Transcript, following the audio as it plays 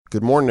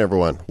Good morning,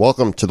 everyone.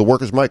 Welcome to the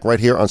Workers' Mic right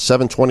here on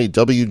 720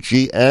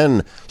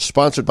 WGN,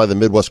 sponsored by the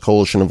Midwest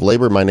Coalition of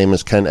Labor. My name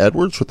is Ken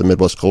Edwards with the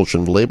Midwest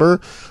Coalition of Labor.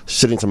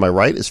 Sitting to my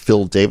right is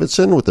Phil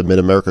Davidson with the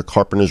Mid-America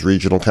Carpenters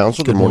Regional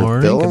Council. Good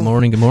morning, Phil. Good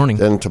morning. Good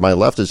morning. And to my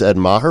left is Ed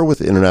Maher with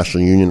the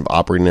International Union of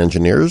Operating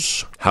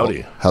Engineers.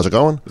 Howdy. Well, how's it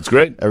going? It's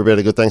great. Everybody had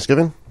a good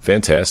Thanksgiving?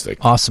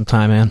 Fantastic. Awesome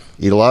time, man.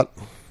 Eat a lot?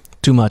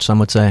 Too much, some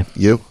would say.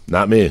 You?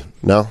 Not me.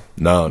 No?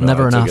 No.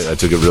 Never enough. I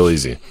took it real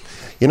easy.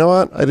 You know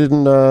what?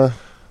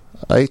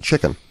 I ate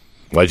chicken.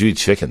 Why'd you eat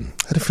chicken?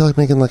 I didn't feel like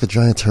making like a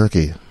giant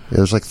turkey.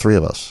 There was like three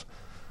of us.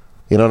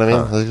 You know what I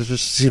mean? Like, it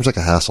just seems like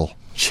a hassle.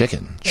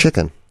 Chicken.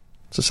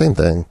 It's the same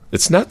thing.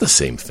 It's not the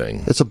same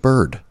thing. It's a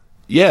bird.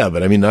 Yeah,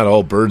 but I mean, not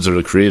all birds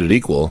are created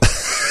equal.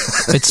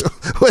 It's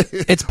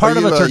part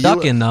of a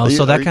turducken, though,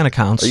 so that kind of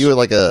counts. Are you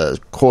like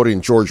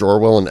quoting George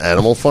Orwell in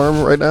Animal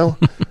Farm right now?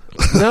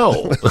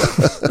 No.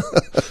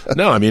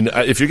 No, I mean,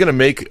 if you're going to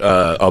make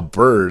a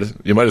bird,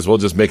 you might as well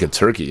just make a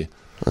turkey.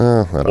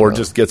 Or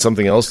just get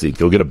something else to eat.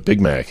 Go get a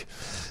Big Mac.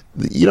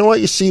 You know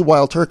what? You see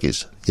wild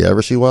turkeys. You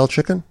ever see wild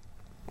chicken?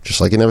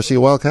 Just like you never see a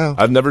wild cow.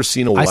 I've never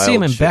seen a wild chicken. I see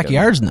them in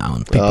backyards now.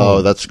 And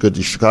oh, that's good.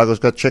 Chicago's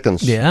got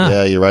chickens.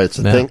 Yeah, you're right. It's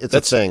a thing. It's a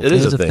thing. It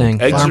is a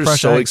thing. Eggs Farm are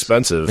fresh so eggs.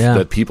 expensive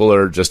that people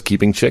are just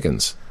keeping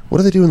chickens. What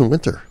do they do in the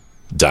winter?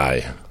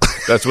 Die.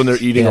 That's when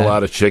they're eating a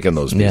lot of chicken,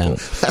 those people. Yeah.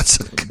 That's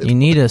good. You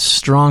need a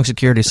strong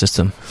security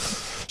system.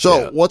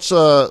 So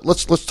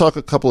let's talk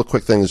a couple of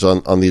quick things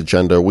on the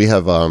agenda. We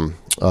have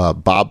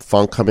Bob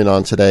Funk coming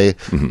on today.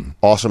 Mm-hmm.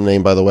 Awesome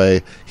name, by the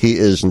way. He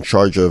is in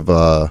charge of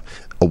a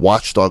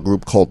watchdog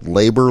group called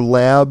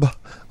LaborLab,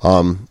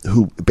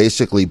 who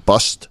basically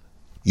bust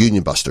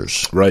union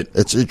busters. Right.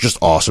 It's just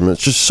awesome.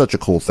 It's just such a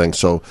cool thing.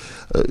 So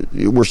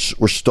we're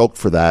stoked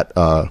for that.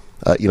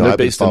 They're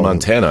based in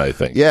Montana, I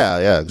think.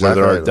 Yeah, exactly. Where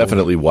there are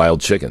definitely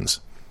wild chickens.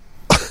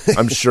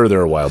 I'm sure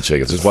there are wild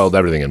chickens. There's wild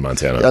everything in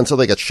Montana. Yeah, until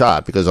they get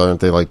shot, because aren't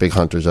they like big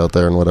hunters out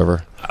there and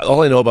whatever?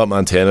 All I know about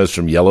Montana is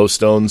from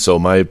Yellowstone, so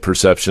my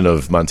perception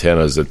of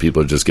Montana is that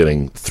people are just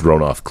getting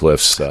thrown off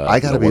cliffs.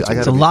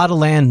 It's a lot of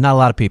land, not a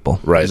lot of people.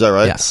 Right. Is that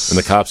right? Yes. And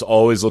the cops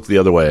always look the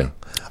other way.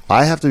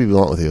 I have to be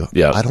blunt with you.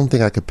 Yeah. I don't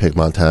think I could pick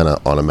Montana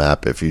on a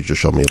map if you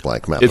just showed me a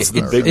blank map. It's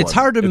the big one. It's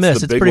hard to miss.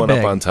 The It's big pretty one big.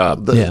 up on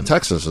top.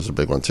 Texas is a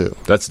big one, too.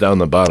 That's down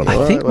the bottom.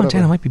 I think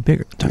Montana might be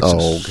bigger than Texas.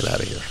 Oh, get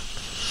out of here.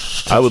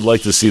 I would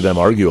like to see them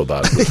argue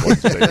about it. Which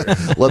one's bigger.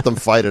 Let them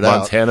fight it out.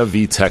 Montana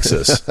v.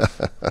 Texas.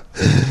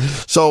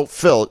 So,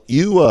 Phil,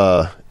 you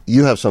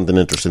have something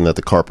interesting that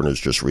the Carpenters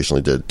just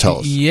recently did. Tell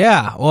us.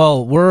 Yeah,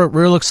 well, we're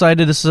real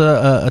excited. This is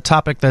a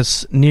topic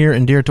that's near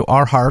and dear to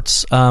our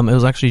hearts. It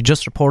was actually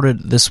just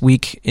reported this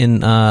week in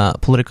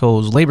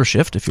Politico's Labor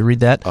Shift, if you read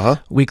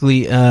that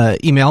weekly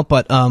email.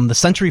 But the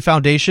Century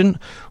Foundation,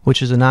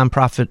 which is a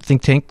nonprofit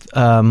think tank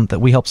that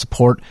we help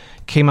support,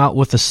 came out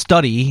with a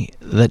study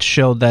that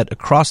showed that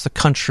across the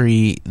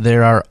country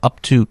there are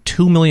up to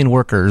 2 million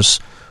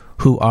workers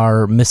who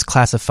are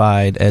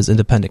misclassified as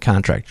independent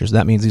contractors.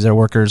 That means these are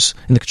workers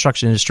in the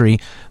construction industry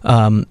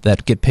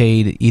that get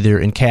paid either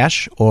in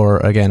cash or,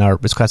 again, are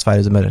misclassified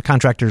as independent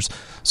contractors.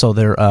 So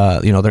they're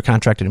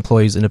contracted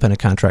employees, independent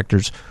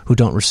contractors who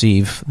don't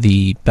receive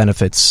the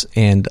benefits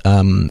and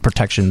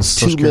protections.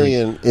 2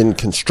 million in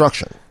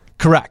construction.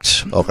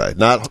 Correct. Okay,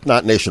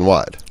 not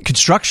nationwide.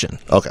 Construction.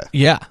 Okay.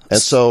 Yeah.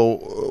 And so,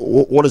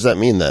 what does that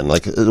mean then?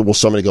 Like, will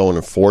somebody go and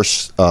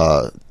enforce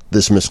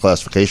this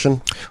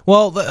misclassification?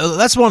 Well,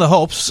 that's one of the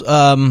hopes.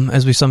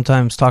 As we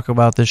sometimes talk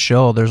about this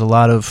show, there's a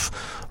lot of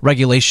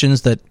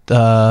regulations that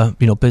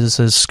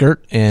businesses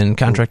skirt and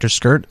contractors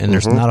skirt, and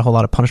there's not a whole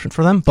lot of punishment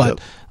for them. But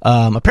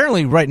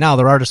apparently, right now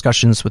there are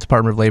discussions with the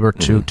Department of Labor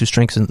to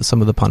strengthen some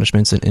of the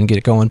punishments and get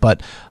it going.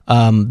 But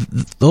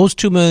those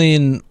 2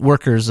 million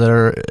workers that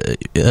are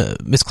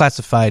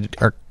misclassified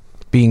are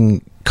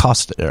being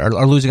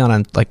are losing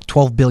on like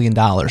 $12 billion.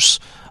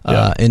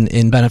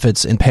 In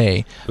benefits and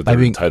pay that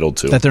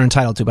they're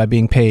entitled to by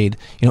being paid,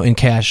 in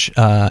cash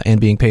and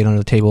being paid under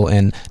the table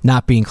and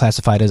not being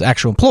classified as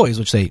actual employees,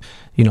 which they,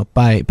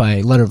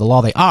 by letter of the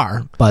law they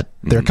are, but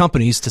they're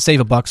companies to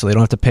save a buck, so they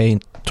don't have to pay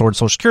towards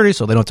Social Security,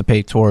 so they don't have to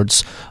pay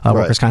towards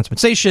workers'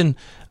 compensation,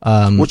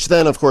 which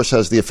then, of course,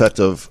 has the effect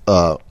of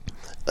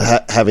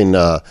having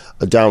a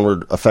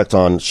downward effect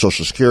on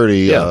Social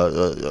Security,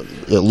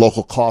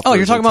 local coffers. Oh,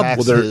 you're talking about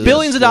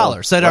billions of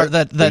dollars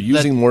that they're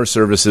using more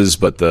services,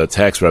 but the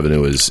tax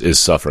revenue is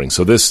suffering.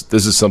 So this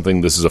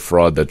is a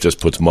fraud that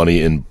just puts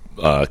money in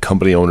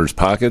company owners'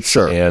 pockets.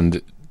 Sure.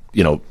 And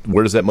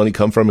where does that money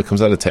come from? It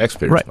comes out of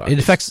taxpayers'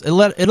 pockets. It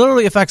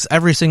literally affects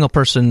every single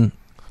person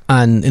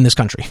in this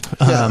country,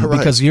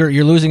 because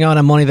you're losing out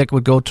on money that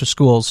would go to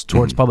schools,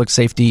 towards public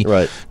safety,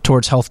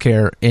 towards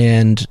healthcare,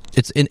 and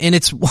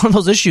it's one of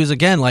those issues.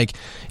 Again, like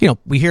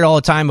we hear all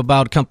the time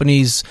about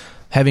companies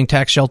having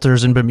tax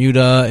shelters in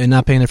Bermuda and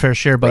not paying their fair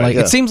share, but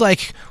it seems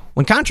like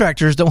when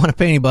contractors don't want to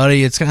pay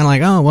anybody, it's kind of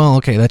like, oh, well,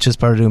 okay, that's just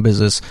part of doing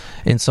business.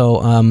 And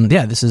so,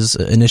 this is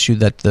an issue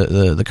that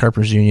the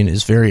Carpenters Union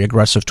is very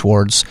aggressive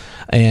towards.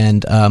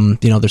 And,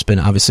 there's been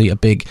obviously a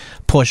big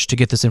push to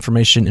get this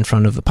information in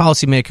front of the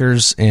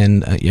policymakers.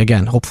 And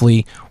again,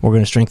 hopefully we're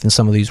going to strengthen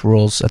some of these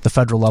rules at the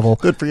federal level.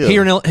 Good for you.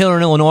 Here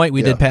in Illinois,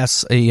 we did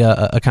pass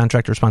a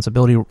contractor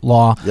responsibility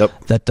law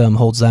that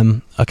holds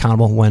them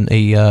accountable when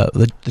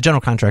the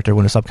general contractor,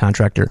 when a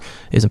subcontractor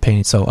isn't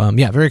paying. So,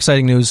 very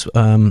exciting news.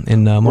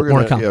 More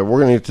to come. Yeah, we're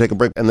going to need to take a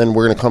break, and then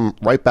we're going to come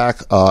right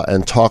back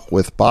and talk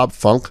with Bob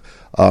Funk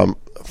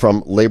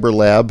from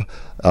LaborLab,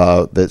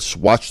 that's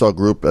Watchdog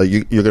Group.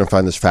 You're going to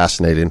find this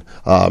fascinating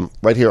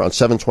right here on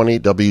 720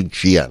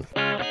 WGN.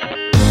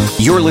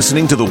 You're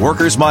listening to The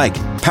Workers' Mic,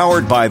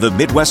 powered by the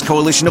Midwest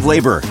Coalition of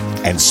Labor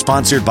and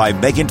sponsored by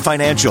Megan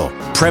Financial,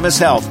 Premise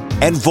Health,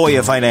 and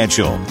Voya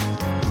Financial.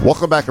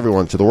 Welcome back,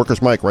 everyone, to The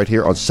Workers' Mic right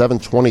here on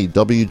 720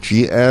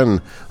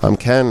 WGN. I'm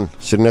Ken.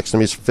 Sitting next to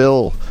me is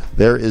Phil.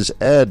 There is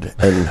Ed.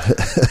 And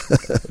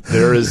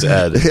there is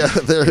Ed. Yeah,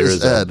 there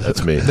is Ed.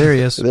 That's me. There he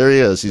is. There he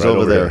is. He's right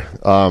over there.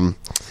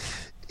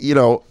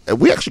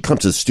 We actually come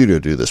to the studio to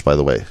do this, by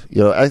the way.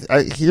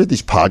 I hear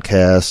these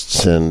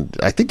podcasts, and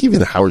I think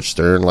even Howard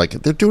Stern,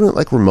 they're doing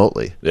it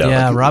remotely.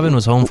 Yeah, Robin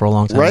was home for a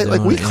long time. Right?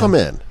 We come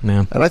in.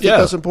 Yeah. And I think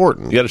that's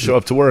important. You got to show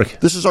up to work.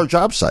 This is our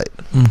job site.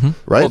 Mm-hmm.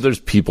 Right? Well, there's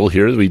people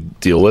here that we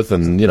deal with,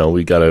 and,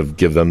 we got to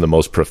give them the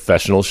most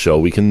professional show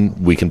we can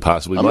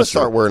possibly I'm going to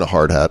start wearing a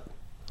hard hat.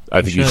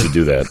 I think you should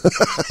do that.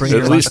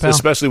 At least,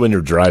 especially when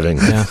you're driving.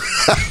 Yeah.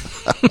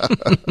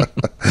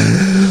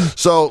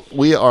 So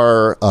we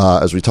are,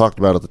 as we talked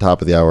about at the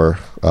top of the hour,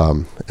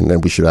 and then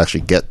we should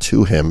actually get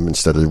to him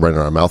instead of running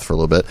our mouth for a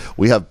little bit.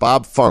 We have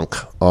Bob Funk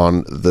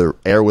on the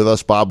air with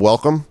us. Bob,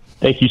 welcome.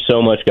 Thank you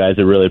so much, guys.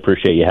 I really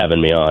appreciate you having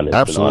me on. It's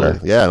Absolutely. an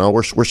honor. Yeah, no,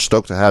 we're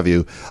stoked to have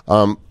you.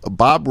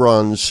 Bob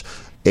runs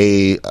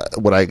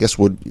what I guess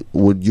you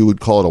would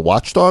call it a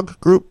watchdog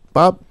group,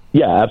 Bob?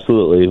 Yeah,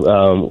 absolutely.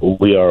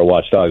 We are a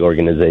watchdog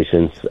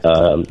organization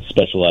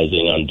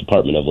specializing on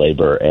Department of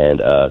Labor and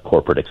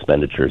corporate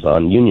expenditures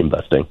on union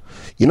busting.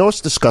 You know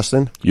what's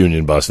disgusting?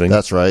 Union busting.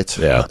 That's right.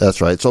 Yeah.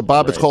 That's right. So,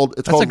 Bob, That's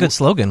a good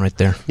slogan right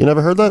there. You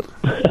never heard that?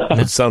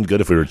 It'd sound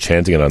good if we were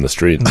chanting it on the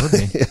street.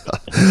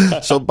 Yeah.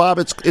 So, Bob,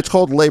 it's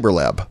called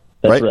LaborLab,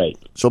 That's right.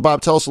 So,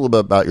 Bob, tell us a little bit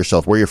about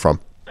yourself, where you're from.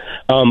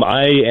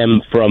 I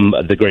am from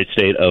the great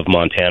state of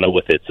Montana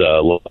with its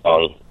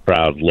long,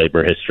 proud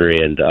labor history,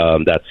 and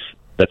that's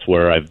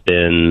where I've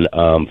been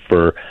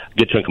for a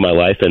good chunk of my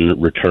life,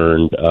 and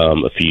returned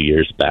a few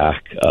years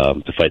back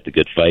to fight the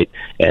good fight.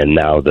 And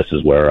now this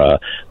is where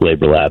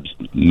LaborLab's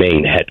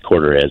main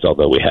headquarters is,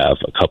 although we have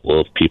a couple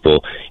of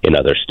people in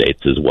other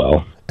states as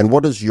well. And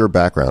what is your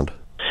background?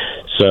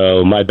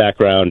 So my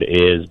background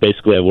is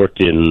basically I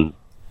worked in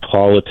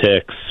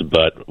politics,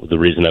 but the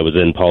reason I was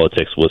in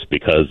politics was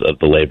because of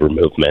the labor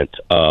movement.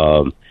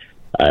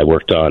 I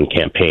worked on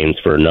campaigns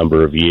for a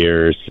number of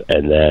years,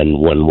 and then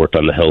worked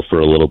on the Hill for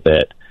a little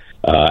bit.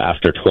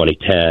 After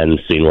 2010,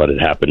 seeing what had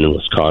happened in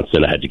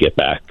Wisconsin, I had to get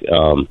back,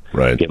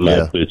 get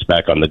my boots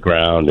back on the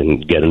ground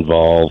and get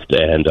involved.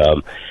 And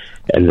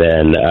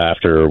then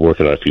after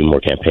working on a few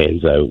more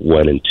campaigns, I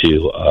went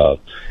into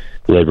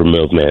labor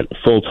movement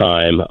full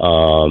time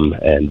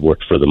and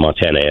worked for the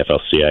Montana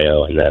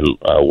AFL-CIO, and then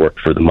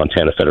worked for the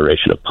Montana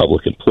Federation of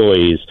Public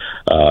Employees.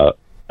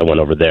 I went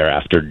over there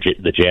after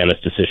the Janus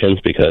decisions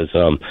because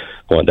I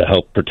wanted to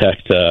help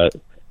protect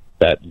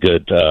that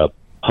good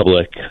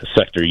public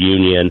sector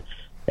union,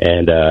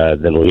 and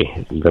then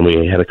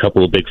we had a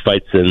couple of big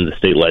fights in the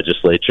state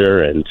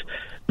legislature and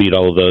beat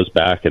all of those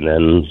back, and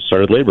then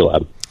started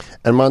LaborLab.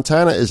 And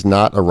Montana is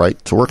not a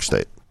right-to-work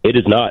state. It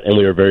is not, and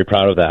we are very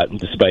proud of that,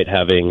 despite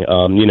having,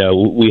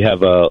 we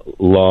have a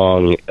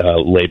long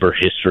labor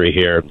history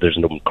here. There's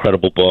an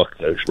incredible book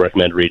I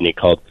recommend reading it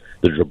called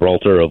The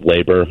Gibraltar of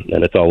Labor,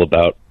 and it's all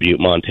about Butte,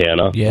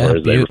 Montana, or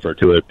as they refer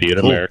to it, Butte,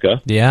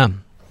 America. Yeah.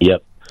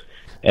 Yep.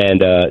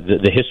 And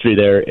the history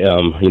there,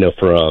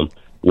 from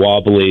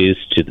Wobblies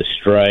to the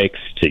strikes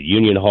to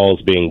union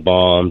halls being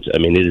bombed, I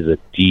mean, it is a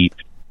deep,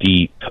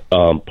 deep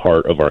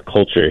part of our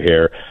culture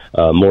here,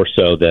 more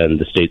so than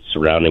the states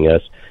surrounding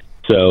us.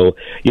 So,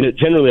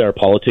 generally our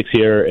politics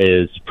here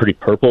is pretty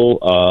purple.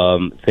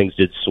 Things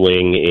did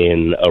swing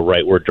in a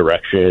rightward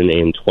direction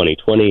in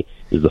 2020.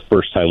 This is the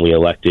first time we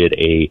elected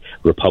a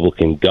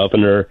Republican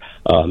governor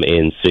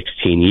in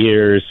 16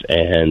 years,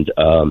 and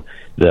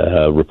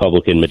the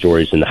Republican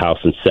majorities in the House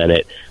and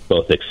Senate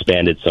both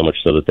expanded so much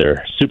so that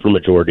they're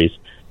supermajorities.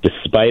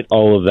 Despite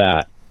all of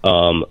that,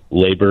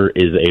 labor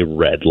is a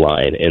red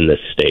line in this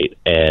state,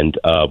 and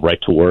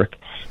right to work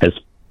has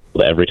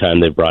every time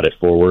they've brought it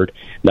forward.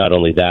 Not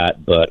only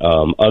that, but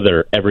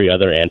every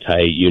other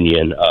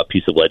anti-union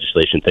piece of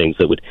legislation, things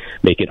that would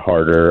make it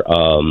harder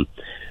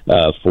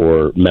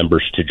for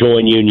members to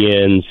join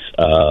unions,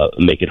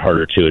 make it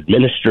harder to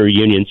administer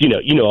unions.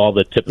 You know all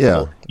the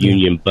typical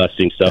union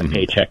busting stuff,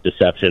 paycheck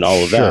deception,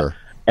 all of that.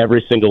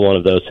 every single one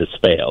of those has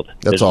failed.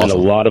 There's been a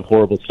lot of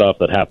horrible stuff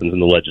that happens in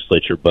the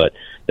legislature, but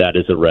that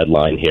is a red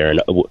line here.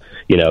 And,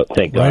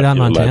 thank God. Right on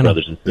Montana. My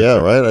brothers and sisters. Yeah,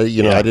 right.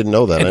 I didn't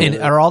know that. And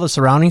are all the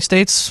surrounding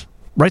states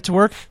right to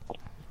work?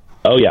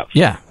 Oh, yeah.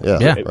 Yeah.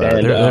 Right.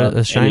 They're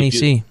a shiny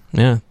sea.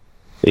 Yeah.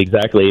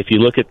 Exactly. If you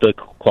look at the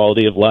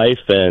quality of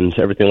life and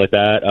everything like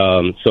that,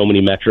 so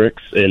many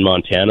metrics in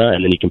Montana,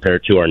 and then you compare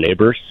it to our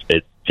neighbors,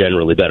 it's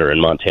generally better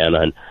in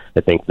Montana. And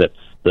I think that's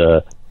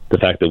the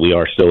fact that we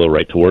are still a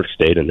right-to-work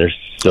state, and there's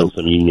still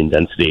some union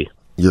density.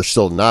 You're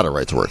still not a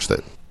right-to-work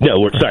state.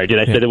 No, sorry. Did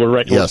I say that we're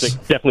right to work? Yes.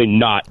 Definitely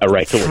not a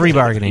right to work. Free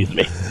bargaining.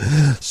 Excuse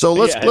me. So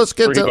let's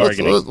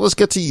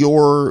get to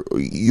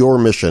your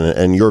mission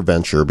and your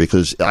venture,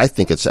 because I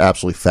think it's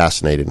absolutely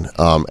fascinating,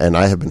 and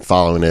I have been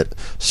following it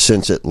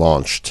since it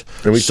launched.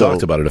 And we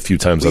talked about it a few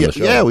times on the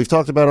show. Yeah, we've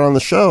talked about it on the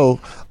show,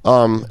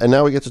 and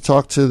now we get to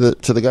talk to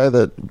the guy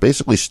that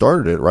basically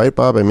started it, right,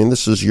 Bob? I mean,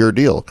 this is your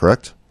deal,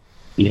 correct?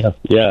 Yeah,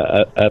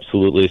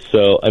 absolutely.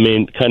 So, I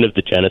mean, kind of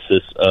the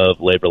genesis of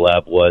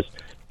LaborLab was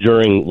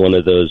during one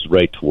of those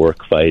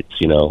right-to-work fights,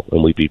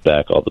 when we beat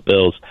back all the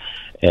bills.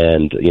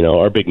 And,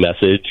 our big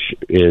message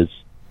is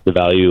the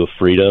value of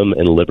freedom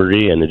and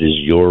liberty, and it is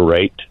your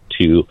right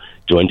to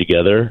join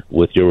together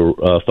with your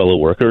fellow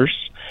workers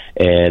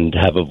and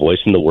have a voice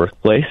in the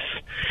workplace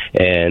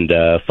and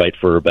fight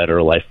for a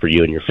better life for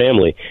you and your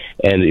family.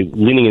 And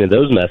leaning into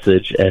those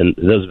message and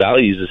those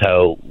values is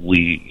how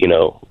we,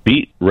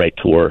 beat right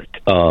to work.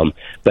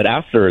 But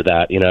after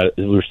that,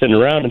 we were sitting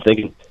around and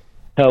thinking,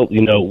 hell,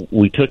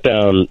 we took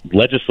down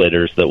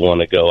legislators that want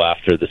to go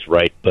after this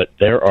right, but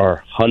there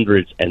are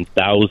hundreds and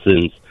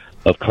thousands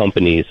of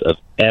companies of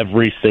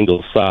every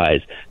single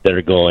size that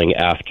are going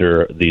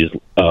after these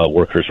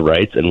workers'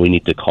 rights, and we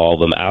need to call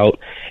them out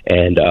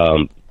and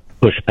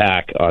push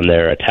back on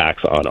their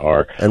attacks on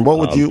our. And what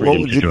would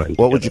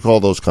you call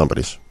those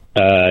companies?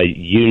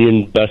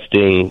 Union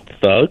busting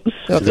thugs.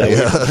 Okay,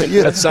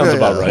 that sounds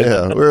about right.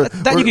 Yeah.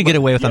 That you could get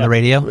away with on the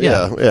radio.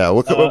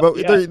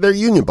 They're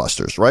union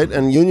busters, right?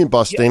 And union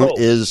busting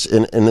is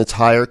an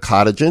entire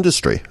cottage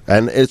industry,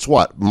 and it's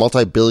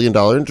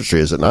multi-billion-dollar industry,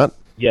 is it not?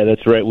 Yeah,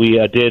 that's right. We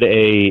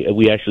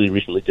actually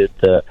recently did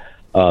the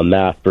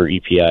math for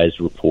EPI's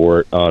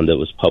report that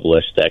was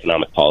published, the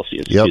Economic Policy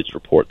Institute's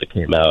report that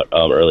came out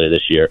earlier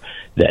this year.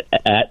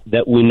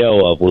 That we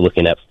know of, we're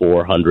looking at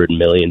 $400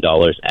 million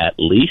at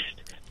least.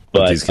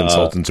 But these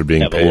consultants are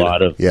being paid. A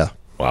lot of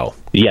wow.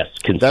 Yes,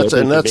 that's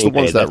the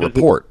ones that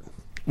report.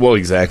 Well,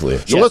 exactly.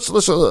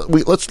 So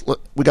we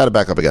got to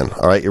back up again.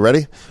 All right, you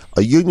ready?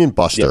 A union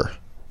buster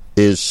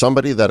is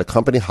somebody that a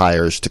company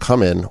hires to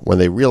come in when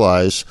they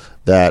realize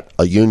that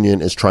a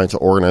union is trying to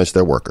organize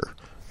their worker,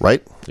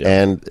 right?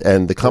 Yeah.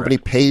 And the company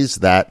pays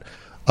that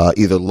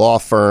either law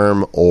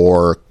firm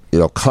or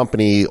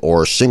company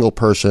or single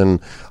person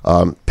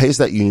pays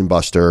that union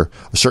buster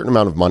a certain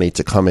amount of money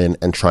to come in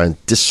and try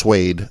and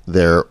dissuade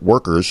their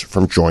workers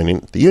from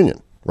joining the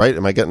union, right?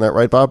 Am I getting that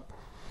right, Bob?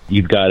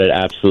 You've got it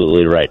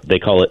absolutely right. They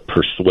call it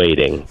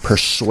persuading.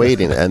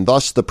 Persuading, and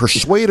thus the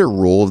persuader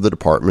rule of the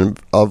Department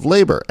of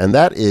Labor. And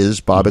that is,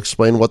 Bob,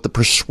 explain what the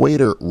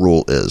persuader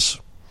rule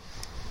is.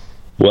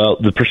 Well,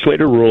 the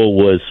persuader rule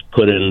was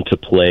put into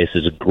place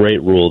as a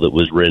great rule that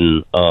was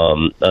written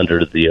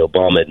under the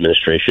Obama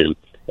administration.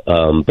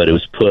 But it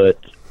was put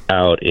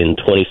out in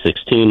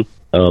 2016.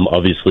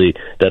 Obviously,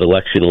 that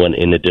election went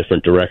in a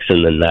different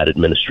direction than that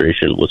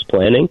administration was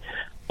planning.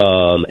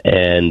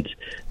 And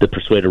the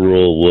persuader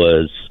rule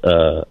was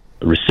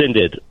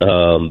rescinded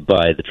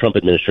by the Trump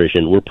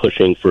administration. We're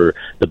pushing for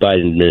the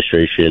Biden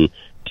administration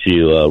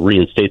to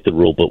reinstate the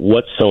rule. But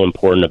what's so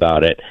important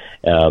about it,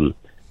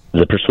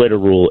 the persuader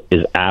rule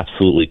is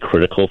absolutely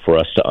critical for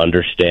us to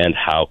understand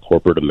how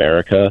corporate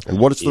America And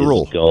what is the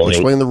rule? Going.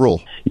 Explain the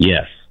rule.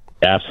 Yes.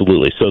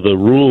 Absolutely. So the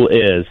rule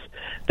is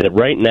that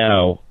right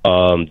now,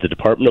 the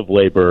Department of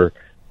Labor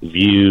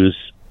views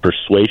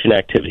persuasion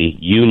activity,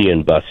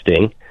 union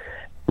busting,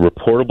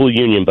 reportable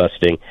union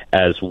busting,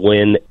 as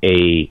when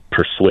a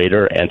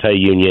persuader,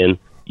 anti-union,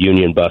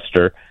 union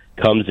buster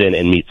comes in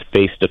and meets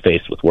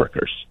face-to-face with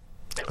workers.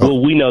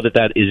 Well, we know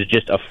that is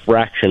just a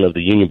fraction of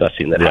the union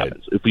busting that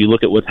happens. If you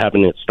look at what's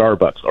happening at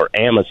Starbucks or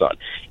Amazon,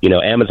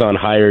 Amazon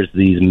hires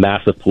these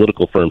massive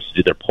political firms to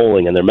do their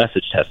polling and their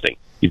message testing.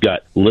 You've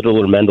got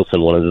Littler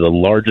Mendelson, one of the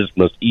largest,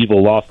 most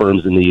evil law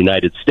firms in the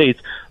United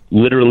States,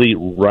 literally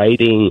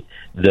writing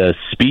the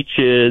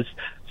speeches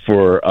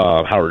for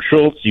Howard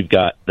Schultz. You've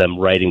got them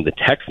writing the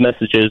text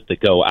messages that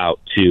go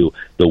out to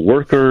the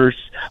workers.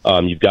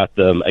 You've got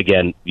them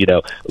again,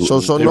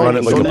 So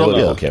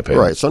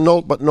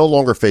no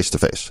longer face to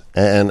face,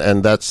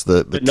 and that's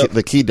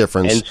the key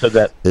difference. And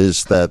so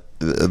is that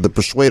the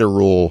persuader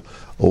rule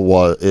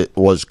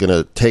was going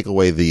to take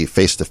away the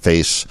face to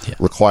face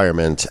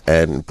requirement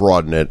and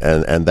broaden it,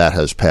 and that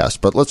has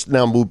passed. But let's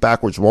now move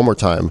backwards one more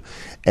time,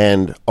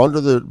 and under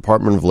the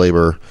Department of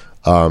Labor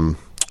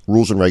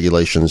rules and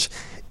regulations,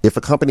 if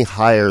a company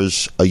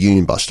hires a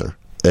union buster,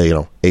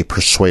 a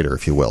persuader,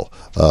 if you will,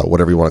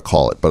 whatever you want to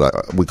call it,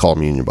 but we call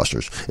them union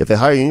busters. If they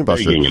hire a union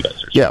buster, union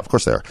busters. Yeah, of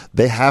course they are.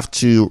 They have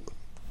to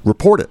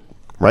report it,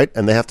 right?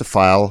 And they have to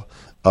file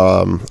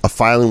a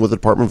filing with the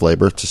Department of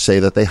Labor to say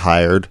that they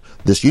hired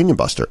this union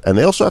buster. And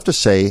they also have to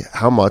say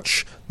how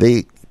much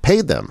they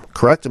paid them,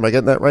 correct? Am I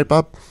getting that right,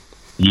 Bob?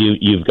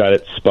 You've got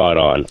it spot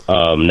on.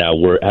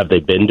 Now, have they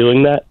been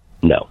doing that?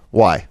 No.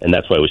 Why? And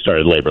that's why we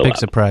started LaborLab. Big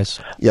surprise.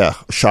 Yeah,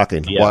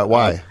 shocking. Yeah.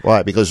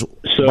 Why? Because,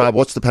 Bob,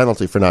 what's the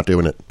penalty for not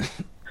doing it?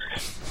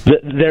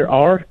 There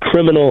are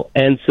criminal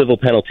and civil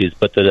penalties,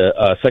 but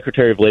the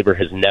Secretary of Labor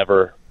has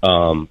never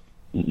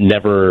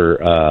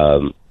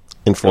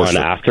Enforce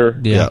gone after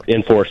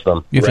enforce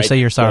them. You have to say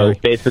you're sorry.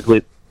 So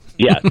basically,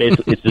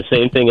 it's the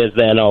same thing as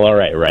the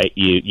NLRA, right?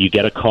 You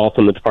get a call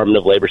from the Department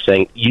of Labor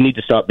saying you need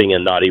to stop being a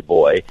naughty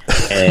boy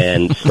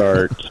and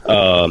start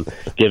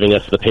giving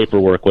us the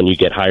paperwork when you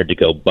get hired to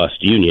go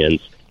bust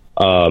unions.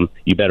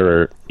 You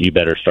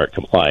better start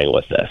complying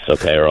with this,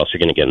 okay, or else you're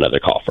going to get another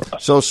call from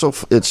us. So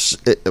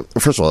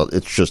first of all,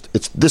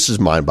 this is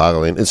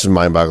mind-boggling. This is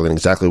mind-boggling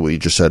exactly what you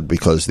just said,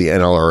 because the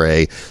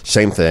NLRA,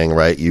 same thing,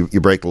 right? You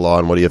break the law,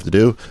 and what do you have to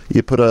do?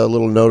 You put a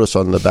little notice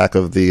on the back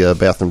of the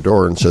bathroom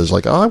door and says,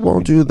 like, I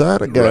won't do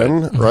that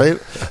again, right?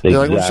 Exactly.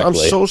 You're like, I'm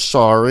so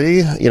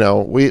sorry. You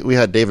know, we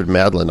had David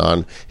Madlin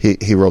on.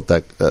 He wrote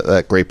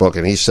that great book,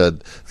 and he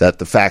said that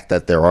the fact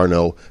that there are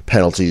no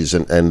penalties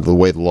and the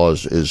way the law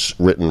is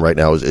written right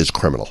now is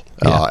criminal.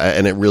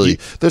 And it really,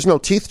 there's no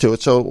teeth to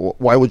it, so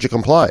why would you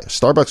comply?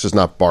 Starbucks is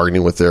not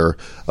bargaining with their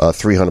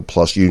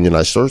 300-plus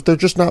unionized stores. They're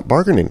just not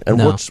bargaining. And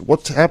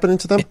what's happening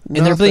to them?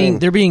 And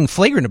they're being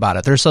flagrant about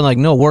it. They're saying, like,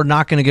 no, we're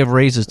not going to give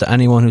raises to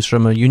anyone who's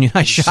from a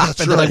unionized shop.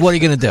 That's and they're right. like, what are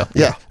you going to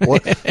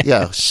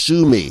do?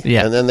 Sue me.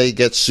 Yeah. And then they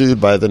get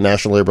sued by the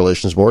National Labor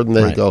Relations Board, and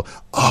they go,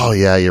 oh,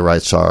 yeah, you're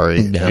right,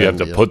 sorry. You have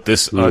to put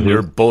this on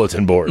your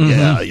bulletin board.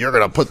 Yeah, you're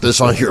going to put this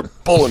on your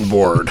bulletin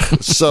board.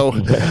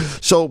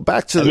 So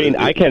back to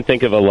I can't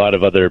think of a lot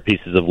of other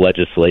pieces of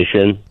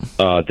legislation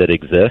that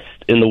exist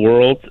in the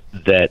world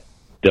that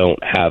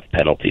don't have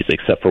penalties,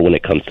 except for when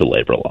it comes to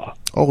labor law.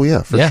 Oh,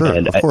 yeah, for sure.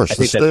 And of course. I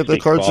think that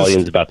speaks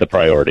volumes about the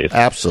priorities.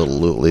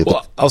 Absolutely.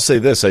 Well, I'll say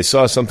this. I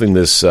saw something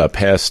this it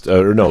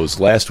was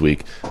last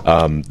week.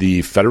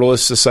 The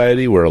Federalist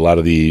Society, where a lot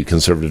of the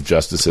conservative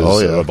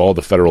justices of all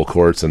the federal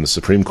courts and the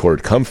Supreme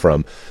Court come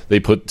from, they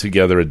put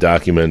together a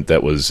document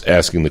that was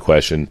asking the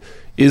question,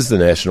 is the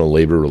National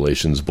Labor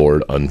Relations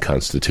Board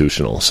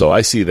unconstitutional? So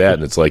I see that,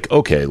 and it's like,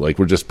 okay, like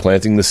we're just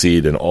planting the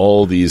seed in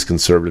all these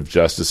conservative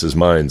justices'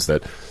 minds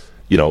that,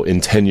 you know,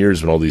 in 10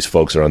 years when all these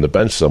folks are on the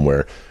bench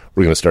somewhere,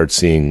 we're going to start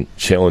seeing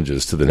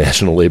challenges to the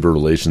National Labor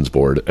Relations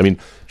Board. I mean,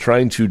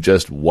 trying to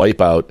just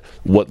wipe out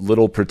what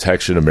little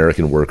protection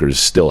American workers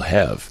still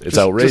have. It's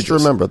outrageous.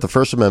 Just remember, the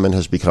First Amendment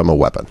has become a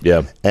weapon.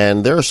 Yeah.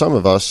 And there are some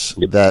of us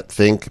that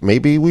think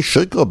maybe we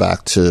should go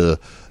back to,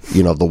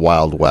 you know, the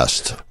Wild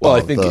West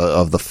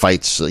of the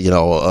fights, you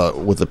know,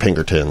 with the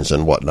Pinkertons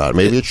and whatnot.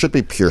 Maybe it should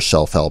be pure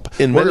self-help.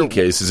 In many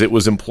cases, it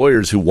was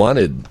employers who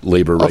wanted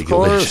labor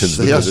regulations.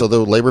 So the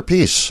labor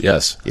peace.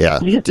 Yes. Yeah.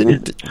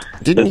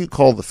 Didn't you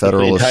call the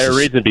Federalists? The entire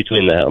reason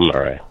between the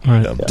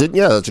Right.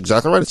 Yeah, that's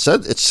exactly right.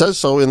 It says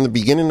so in the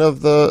beginning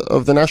of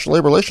the National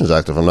Labor Relations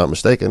Act, if I'm not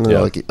mistaken.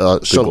 Yeah.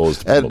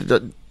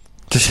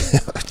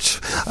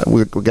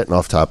 We're getting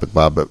off topic,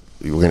 Bob, but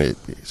we're going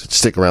to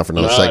stick around for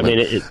another segment.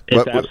 I mean,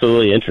 it's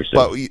absolutely interesting.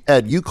 But,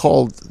 Ed, you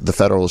called the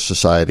Federalist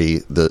Society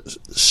the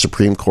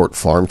Supreme Court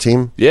farm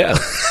team? Yeah.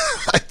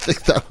 I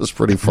think that was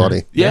pretty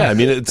funny. Yeah, I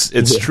mean,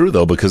 it's true,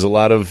 though, because a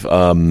lot of,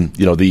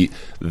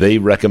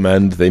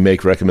 they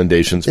make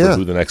recommendations for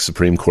who the next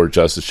Supreme Court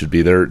justice should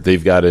be.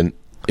 They've got an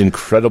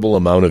incredible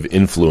amount of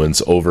influence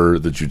over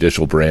the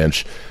judicial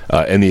branch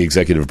and the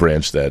executive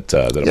branch that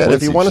and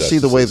if you want to see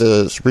the way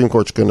the Supreme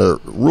Court's going to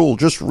rule,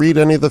 just read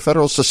any of the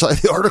Federalist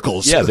Society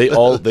articles. Yeah, they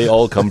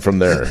all come from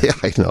there. Yeah,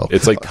 I know.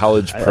 It's like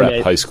college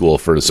prep, high school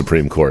for the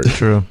Supreme Court.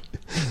 True.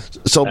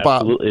 So,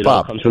 absolutely, it Bob,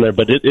 all comes from there,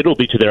 but itwill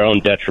be to their own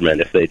detriment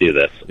if they do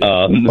this.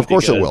 Of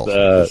course, it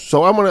will.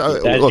 So I'm going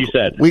to, as you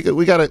said,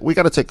 we got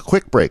to take a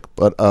quick break,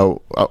 but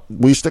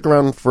we stick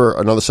around for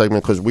another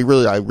segment because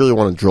I really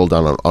want to drill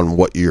down on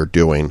what you're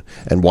doing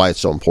and why it's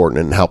so important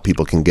and how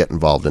people can get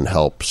involved and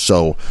help.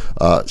 So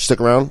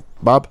stick around,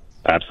 Bob.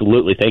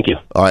 Absolutely, thank you.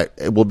 All right,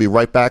 we'll be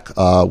right back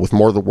with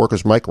more of the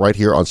Workers' Mic right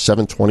here on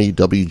 720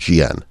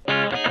 WGN.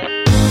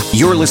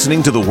 You're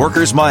listening to The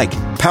Workers' Mic,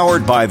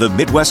 powered by the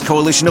Midwest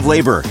Coalition of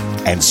Labor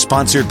and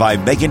sponsored by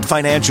Megant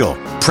Financial,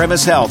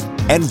 Premise Health,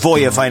 and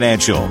Voya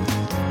Financial.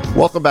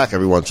 Welcome back,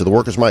 everyone, to The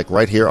Workers' Mic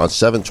right here on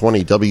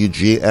 720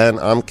 WGN.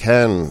 I'm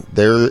Ken.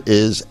 There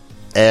is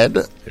Ed.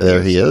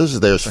 There he is.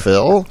 There's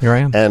Phil. Here I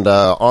am. And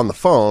on the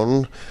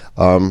phone,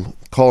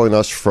 calling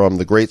us from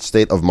the great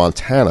state of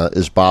Montana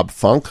is Bob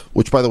Funk,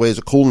 which, by the way, is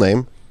a cool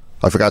name.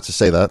 I forgot to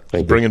say that.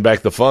 Bringing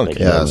back the funk.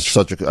 Yeah,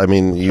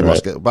 you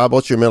must get... Bob,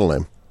 what's your middle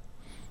name?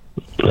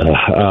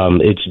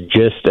 It's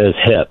just as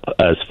hip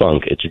as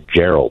Funk. It's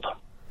Gerald.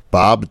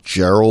 Bob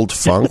Gerald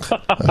Funk?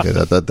 Okay,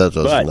 that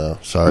doesn't know.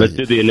 Sorry. Let's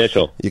do the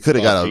initial. You could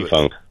have got a...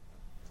 Funk.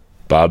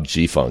 Bob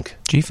G. Funk.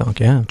 G-Funk,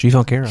 yeah.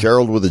 G-Funk era.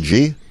 Gerald with a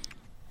G?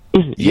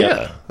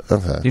 Yeah.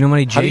 Okay. Do you know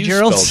many How do J. you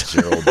Geralds?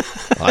 spell Gerald?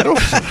 I don't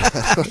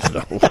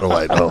know. What do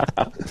I know?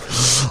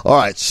 All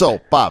right. So,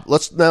 Bob,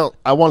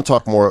 I want to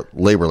talk more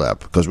LaborLab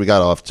because we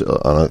got off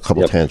on a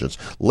couple tangents.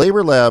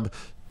 LaborLab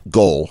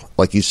goal,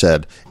 like you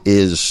said,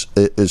 is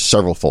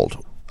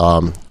several-fold.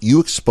 You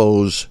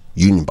expose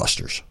union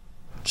busters.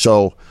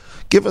 So,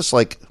 give us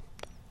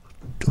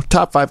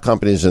top 5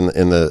 companies in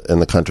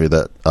the country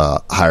that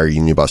hire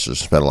union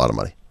busters and spend a lot of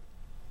money.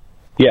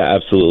 Yeah,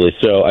 absolutely.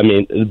 So, I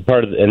mean,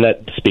 and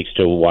that speaks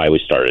to why we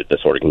started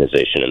this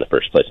organization in the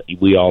first place.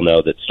 We all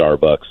know that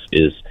Starbucks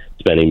is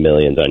spending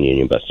millions on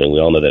union busting. We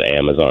all know that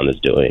Amazon is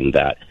doing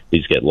that.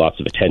 These get lots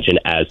of attention,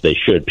 as they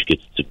should, because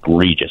it's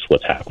egregious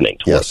what's happening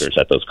to workers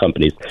at those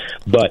companies.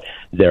 But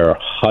there are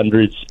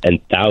hundreds and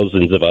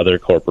thousands of other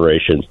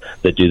corporations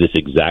that do this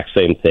exact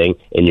same thing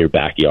in your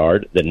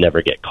backyard that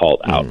never get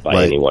called out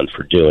by anyone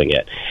for doing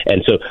it.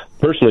 And so,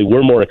 personally,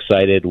 we're more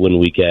excited when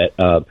we get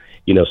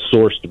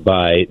sourced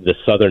by the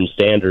Southern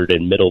Standard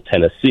in Middle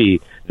Tennessee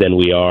than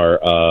we are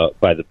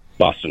by the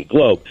Boston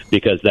Globe,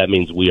 because that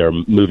means we are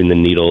moving the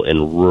needle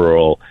in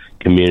rural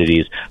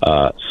communities,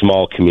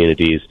 small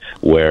communities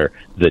where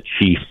the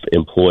chief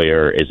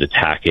employer is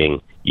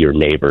attacking your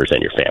neighbors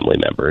and your family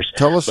members.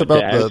 Tell us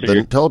about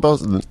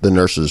the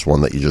nurses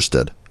one that you just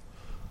did.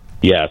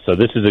 Yeah, so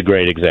this is a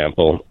great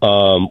example.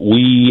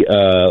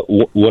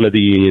 One of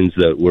the unions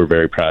that we're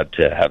very proud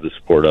to have the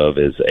support of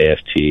is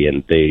AFT,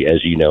 and they,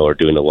 as you know, are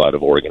doing a lot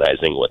of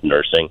organizing with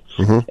nursing.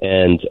 Mm-hmm.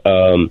 And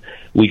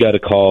we got a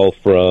call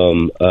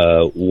from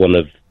one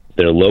of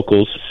their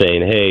locals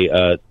saying, hey,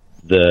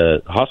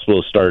 the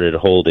hospital started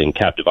holding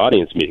captive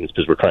audience meetings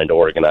because we're trying to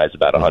organize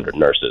about 100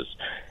 nurses.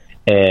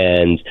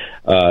 And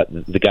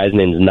the guy's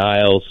name is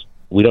Niles.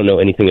 We don't know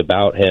anything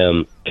about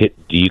him. Do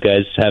you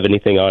guys have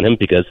anything on him?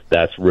 Because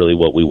that's really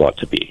what we want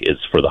to be, is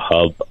for the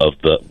hub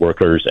of the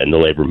workers and the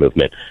labor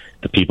movement,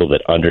 the people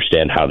that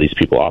understand how these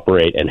people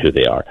operate and who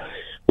they are.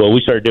 Well,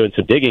 we started doing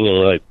some digging, and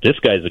we're like, this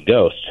guy's a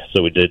ghost.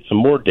 So we did some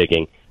more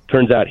digging.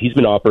 Turns out he's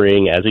been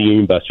operating as a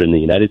union buster in the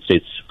United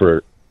States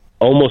for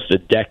almost a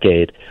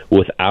decade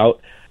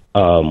without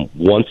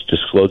once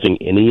disclosing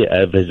any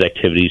of his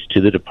activities to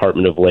the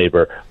Department of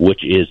Labor,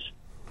 which is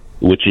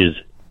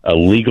a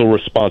legal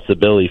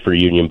responsibility for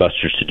union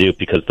busters to do,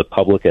 because the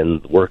public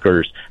and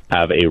workers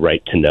have a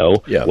right to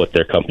know what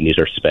their companies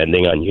are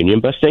spending on union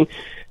busting.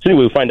 So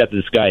anyway, we find out that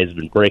this guy has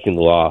been breaking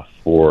the law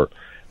for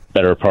the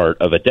better part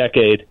of a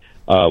decade.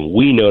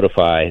 We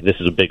notify, this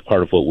is a big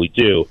part of what we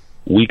do,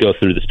 we go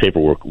through this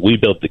paperwork, we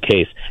build the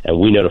case, and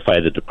we notify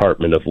the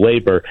Department of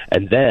Labor,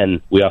 and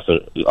then we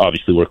also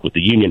obviously work with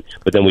the union,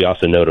 but then we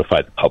also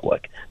notify the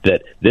public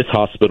that this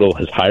hospital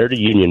has hired a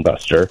union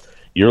buster.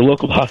 Your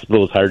local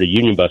hospital has hired a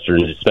union buster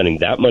and is spending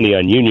that money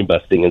on union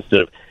busting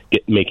instead of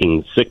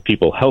making sick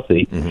people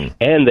healthy,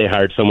 and they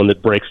hired someone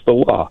that breaks the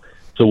law.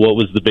 So what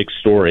was the big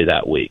story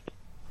that week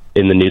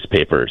in the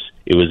newspapers?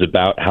 It was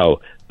about how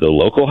the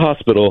local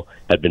hospital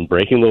had been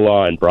breaking the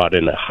law and brought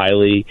in a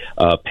highly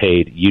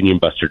paid union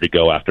buster to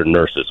go after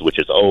nurses, which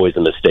is always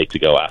a mistake to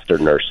go after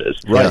nurses.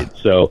 Right.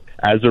 So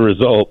as a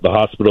result, the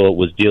hospital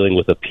was dealing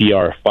with a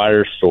PR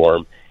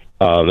firestorm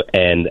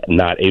and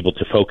not able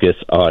to focus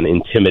on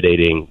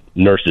intimidating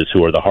nurses,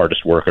 who are the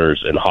hardest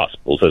workers in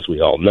hospitals, as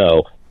we all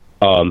know.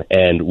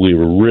 And we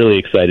were really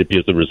excited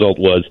because the result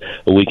was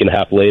a week and a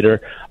half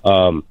later,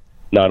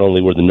 not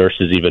only were the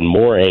nurses even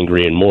more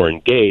angry and more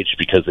engaged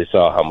because they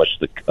saw how much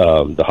the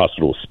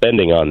hospital was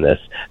spending on this,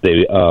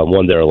 they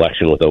won their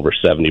election with over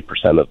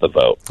 70% of the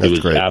vote. That's it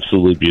was great.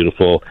 Absolutely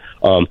beautiful.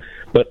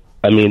 But,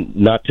 I mean,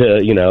 not to,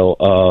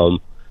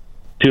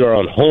 toot our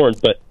own horn,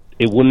 but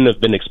it wouldn't have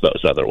been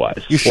exposed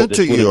otherwise. You should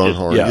toot your own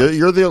horn. Yeah.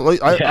 You're the.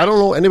 I don't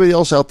know anybody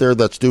else out there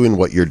that's doing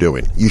what you're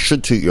doing. You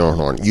should toot your own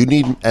horn. You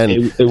need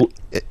and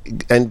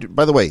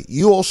by the way,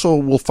 you also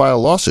will file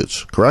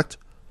lawsuits, correct?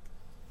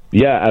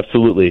 Yeah,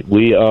 absolutely.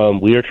 We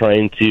are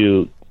trying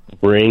to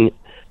bring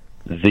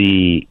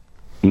the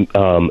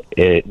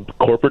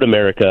corporate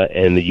America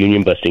and the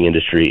union busting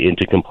industry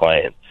into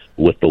compliance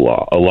with the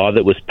law. A law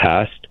that was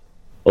passed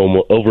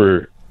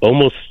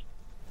almost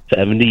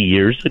 70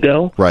 years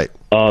ago, right?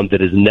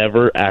 That has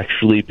never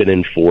actually been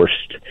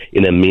enforced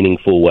in a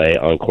meaningful way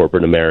on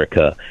corporate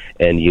America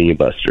and union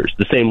busters.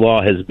 The same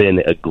law has been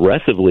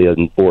aggressively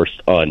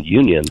enforced on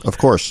unions, of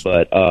course,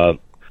 but of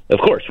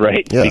course,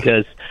 right? Yeah.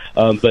 Because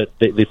but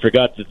they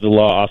forgot that the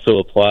law also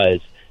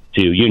applies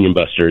to union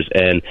busters,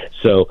 and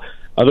so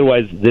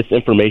otherwise, this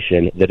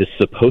information that is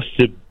supposed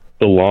to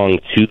belong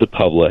to the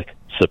public,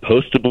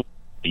 supposed to belong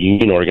to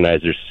union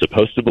organizers,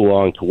 supposed to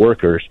belong to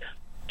workers,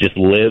 just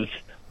lives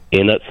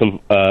in an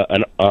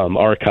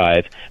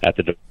archive at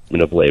the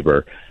Department of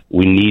Labor.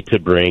 We need to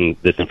bring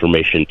this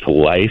information to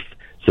life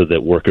so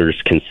that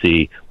workers can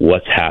see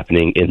what's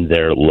happening in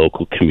their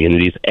local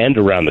communities and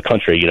around the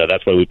country.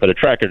 That's why we put a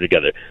tracker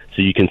together,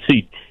 so you can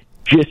see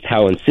just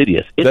how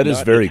insidious. That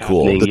is very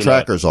cool. The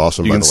tracker's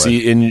awesome. You can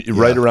see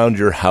right around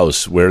your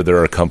house where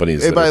there are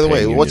companies. Hey, by the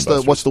way, what's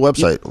the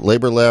website?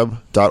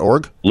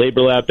 LaborLab.org?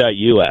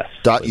 LaborLab.us.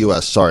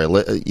 .us. Sorry,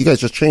 you guys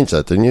just changed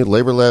that, didn't you?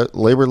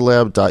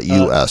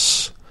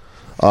 LaborLab.us.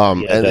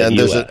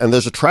 And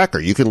there's a tracker.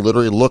 You can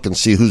literally look and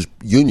see who's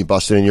union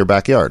busting in your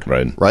backyard.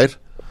 Right?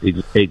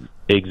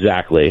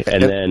 Exactly.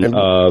 And then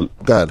go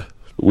ahead.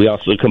 We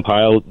also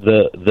compile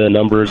the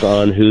numbers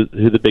on who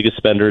the biggest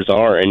spenders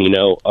are. And,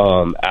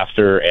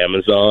 after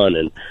Amazon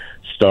and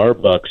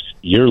Starbucks,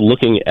 you're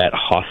looking at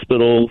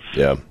hospitals,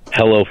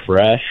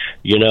 HelloFresh,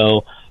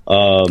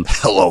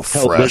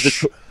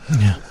 HelloFresh.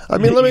 I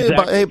mean,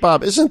 hey,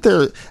 Bob, isn't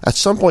there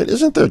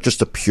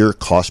just a pure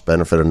cost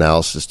benefit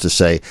analysis to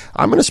say,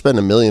 I'm going to spend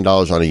 $1 million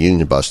on a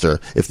union buster.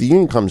 If the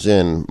union comes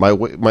in, my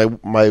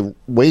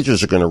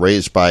wages are going to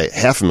raise by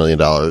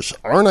 $500,000.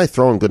 Aren't I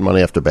throwing good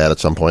money after bad at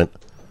some point?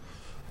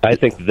 I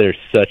think there's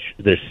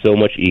so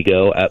much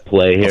ego at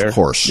play here. Of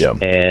course. Yeah.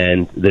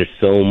 And there's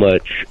so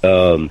much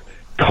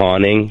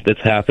conning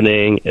that's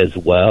happening as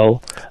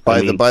well.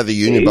 By the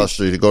union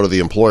buster to go to the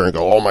employer and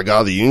go, oh my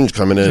God, the union's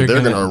coming in.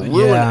 They're going to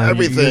ruin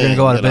everything. You're going to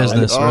go out of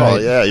business, right? Oh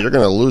yeah, you're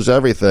going to lose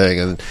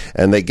everything,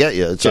 and they get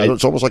you. It's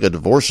almost like a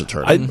divorce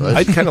attorney.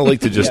 I'd kind of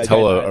like to just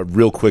tell a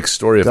real quick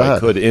story if I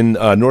could. In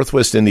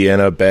Northwest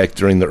Indiana, back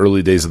during the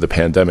early days of the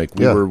pandemic,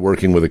 we were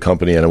working with a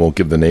company, and I won't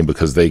give the name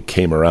because they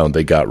came around.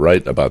 They got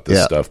right about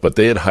this stuff, but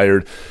they had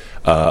hired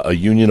a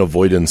union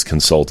avoidance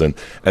consultant,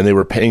 and they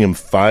were paying him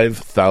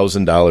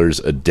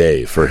 $5,000 a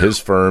day for his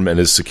firm and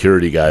his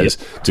security guys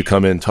to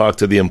come in, talk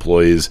to the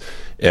employees,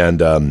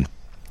 and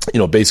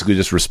basically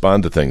just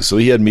respond to things. So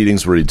he had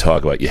meetings where he'd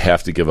talk about you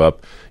have to give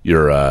up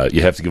your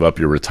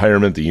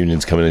retirement. The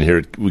union's coming in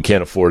here. We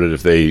can't afford it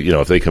if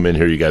they come in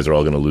here. You guys are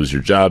all going to lose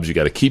your jobs. You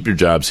got to keep your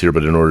jobs here,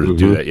 but in order to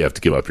do that, you have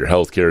to give up your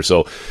health care.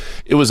 So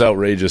it was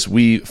outrageous.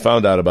 We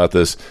found out about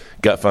this.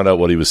 Found out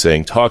what he was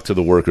saying, talked to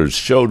the workers,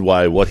 showed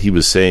why what he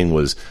was saying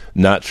was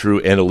not true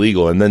and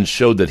illegal, and then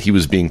showed that he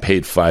was being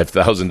paid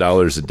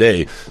 $5,000 a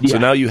day. Yeah. So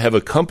now you have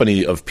a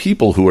company of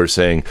people who are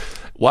saying,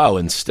 wow,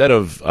 instead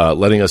of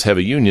letting us have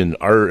a union,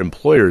 our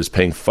employer is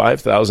paying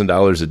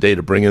 $5,000 a day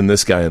to bring in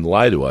this guy and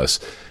lie to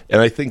us.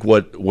 And I think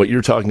what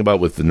you're talking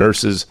about with the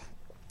nurses,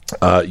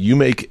 you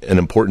make an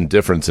important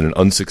difference in an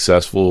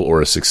unsuccessful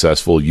or a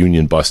successful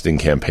union busting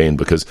campaign,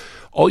 because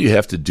all you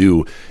have to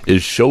do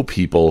is show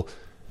people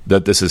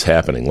that this is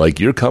happening. Like,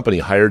 your company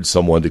hired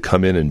someone to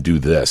come in and do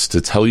this, to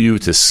tell you,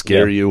 to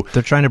scare you.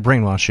 They're trying to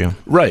brainwash you.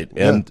 Right.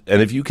 And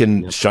if you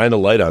can shine a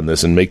light on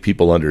this and make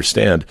people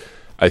understand,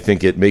 I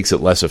think it makes it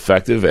less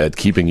effective at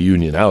keeping a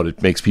union out.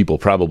 It makes people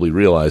probably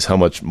realize how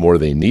much more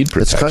they need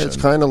protection. It's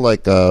kind of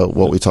like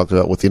what we talked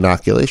about with the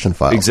inoculation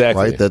file.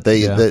 Exactly. Right?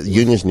 That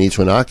unions need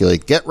to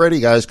inoculate. Get ready,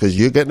 guys, because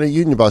you're getting a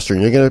union buster,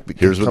 and you're going to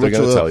Here's what they're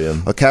going to tell you.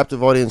 A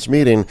captive audience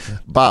meeting.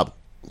 Bob,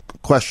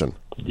 question.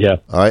 Yeah.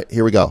 All right,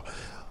 here we go.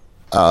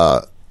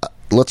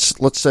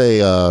 Let's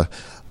say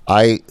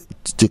I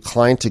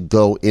decline to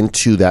go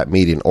into that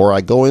meeting, or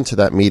I go into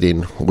that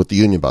meeting with the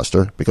union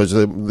buster because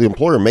the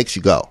employer makes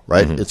you go,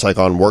 right? Mm-hmm. It's like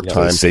on work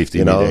time,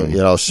 safety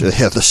meeting. So they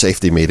have the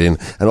safety meeting,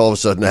 and all of a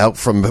sudden out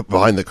from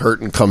behind the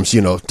curtain comes,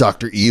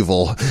 Dr.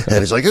 Evil, and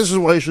he's like, this is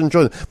why you shouldn't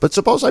join. But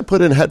suppose I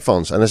put in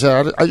headphones and I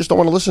say, I just don't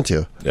want to listen to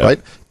you,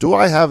 right? Do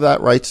I have that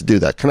right to do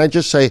that? Can I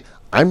just say,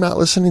 I'm not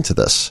listening to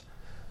this?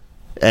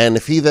 And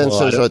if he then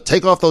says,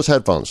 take off those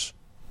headphones.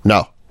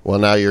 No. Well,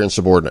 now you're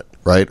insubordinate,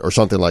 right? Or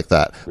something like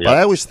that. Yeah. But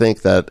I always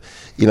think that,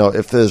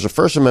 if there's a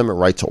First Amendment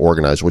right to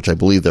organize, which I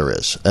believe there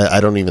is,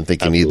 I don't even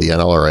think you need the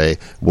NLRA.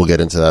 We'll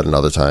get into that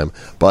another time.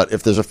 But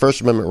if there's a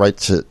First Amendment right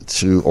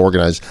to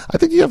organize, I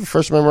think you have a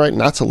First Amendment right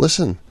not to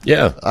listen.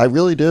 Yeah. I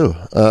really do.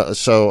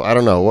 So I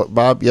don't know. What,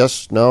 Bob,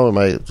 yes, no? Am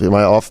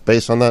I off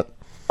base on that?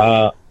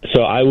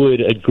 So I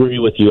would agree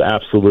with you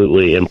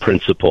absolutely in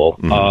principle.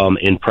 Mm-hmm.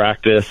 In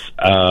practice,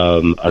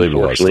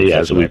 unfortunately,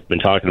 as we've been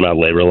talking about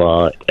labor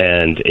law,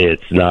 and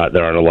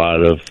there aren't a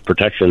lot of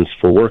protections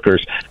for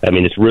workers. I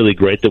mean, it's really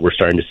great that we're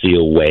starting to see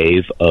a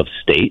wave of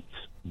states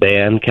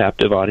ban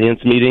captive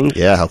audience meetings.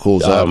 Yeah, how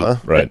cool is that, huh?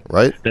 Right.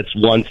 That's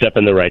one step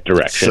in the right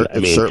direction.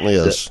 It certainly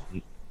is.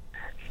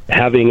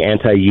 Having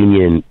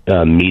anti-union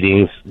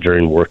meetings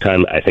during work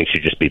time, I think,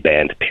 should just be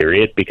banned,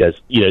 period. Because,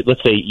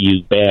 let's say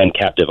you ban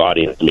captive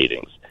audience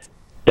meetings.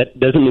 That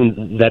doesn't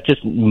mean that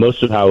just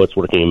most of how it's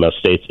working in most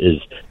states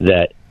is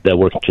that the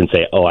worker can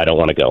say, oh, I don't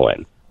want to go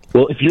in.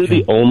 Well, if you're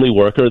the only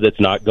worker that's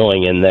not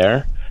going in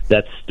there,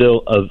 that's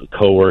still a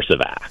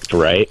coercive act,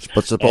 right?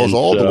 But suppose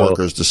all the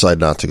workers decide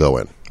not to go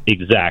in.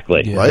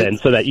 Exactly. Yeah. Right? And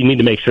so that you need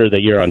to make sure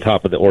that you're on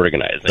top of the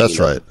organizing. That's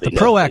right. The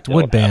PRO Act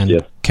would ban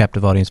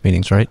captive audience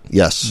meetings, right?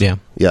 Yes. Yeah.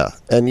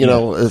 And,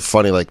 it's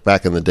funny, like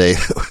back in the day,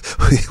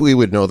 we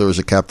would know there was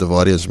a captive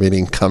audience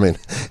meeting coming,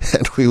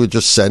 and we would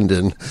just send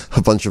in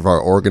a bunch of our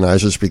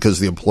organizers because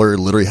the employer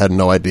literally had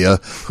no idea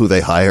who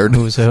they hired.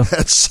 Who's who?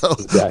 And so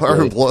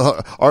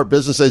our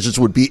business agents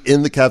would be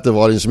in the captive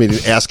audience meeting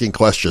asking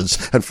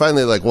questions. And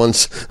finally, one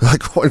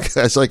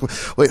guy's like,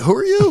 wait, who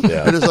are you?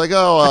 Yeah. And it's like,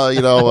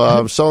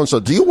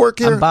 so-and-so. Do you work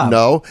here? I'm Bob.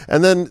 No.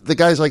 And then the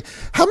guy's like,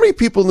 how many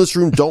people in this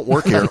room don't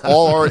work here? And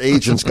all our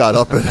agents got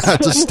up and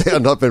had to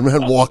stand up and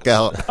walk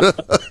out.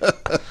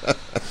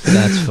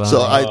 That's fun.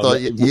 So I thought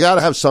you got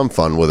to have some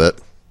fun with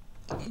it.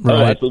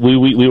 Right.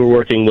 We were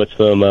working with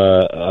some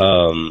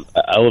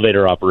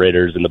elevator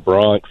operators in the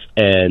Bronx,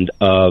 and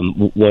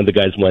one of the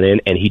guys went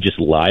in and he just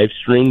live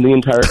streamed the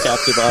entire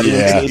captive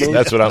audience meeting.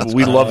 That's what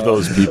we love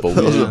those people.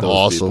 Those are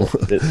awesome.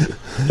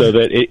 So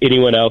that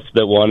anyone else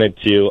that wanted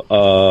to,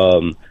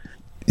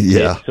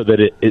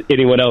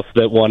 anyone else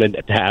that wanted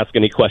to ask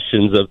any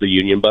questions of the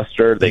Union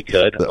Buster, they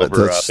could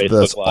over Facebook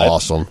that's Live.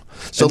 Awesome.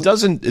 So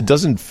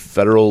doesn't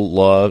federal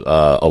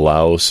law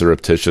allow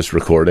surreptitious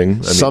recording? I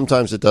mean,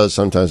 sometimes it does,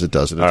 sometimes it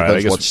doesn't. It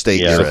depends what state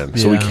you're in.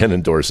 So we can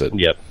endorse it.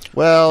 Yep.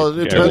 Well,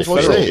 it depends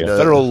what state. If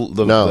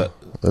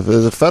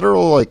there's a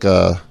federal, I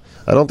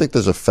don't think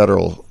there's a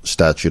federal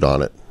statute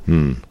on it.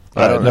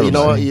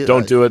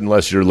 Don't do it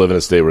unless you're living in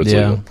a state where it's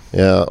legal.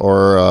 Yeah,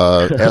 or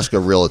ask a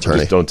real attorney.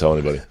 Just don't tell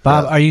anybody.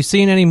 Bob, are you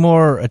seeing any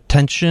more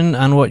attention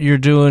on what you're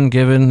doing,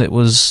 given it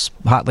was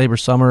hot labor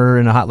summer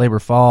and a hot labor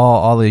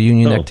fall, all the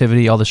union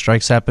activity, all the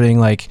strikes happening?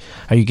 Like,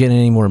 are you getting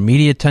any more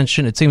media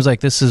attention? It seems like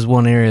this is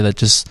one area that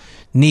just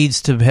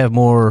needs to have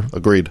more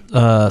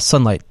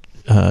sunlight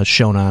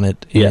shown on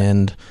it,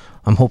 and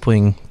I'm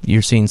hoping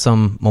you're seeing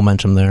some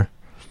momentum there.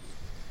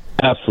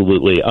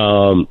 Absolutely.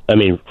 I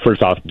mean,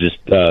 first off, just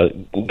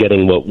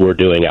getting what we're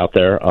doing out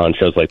there on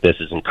shows like this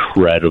is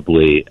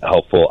incredibly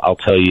helpful. I'll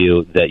tell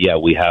you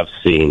that, we have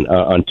seen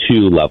on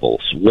two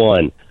levels.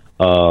 One,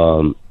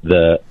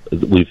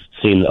 we've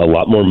seen a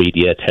lot more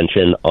media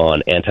attention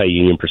on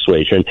anti-union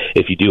persuasion.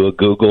 If you do a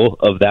Google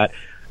of that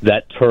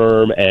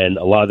term, and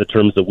a lot of the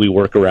terms that we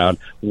work around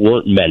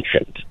weren't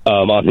mentioned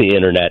on the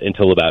internet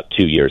until about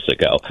 2 years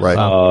ago.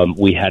 Right.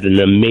 We had an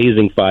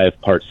amazing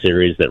 5-part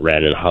series that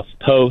ran in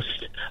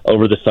HuffPost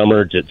over the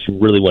summer. Just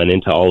really went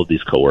into all of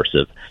these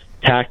coercive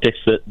tactics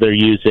that they're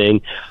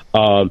using.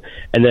 And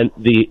then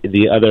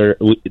the other,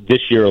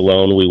 this year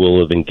alone, we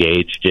will have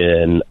engaged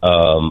in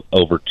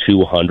over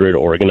 200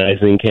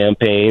 organizing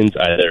campaigns,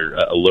 either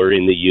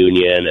alerting the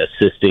union,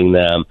 assisting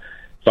them,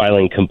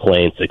 filing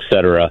complaints,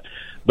 etc.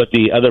 But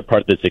the other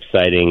part that's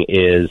exciting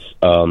is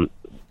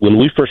when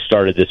we first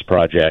started this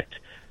project,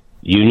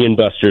 Union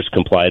Busters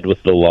complied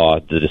with the law,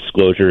 the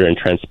disclosure and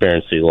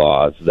transparency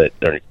laws that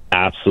are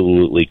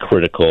absolutely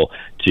critical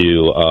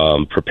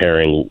to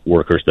preparing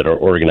workers that are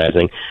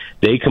organizing.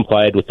 They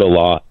complied with the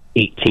law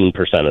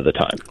 18% of the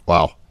time.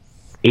 Wow.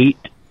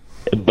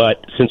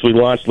 But since we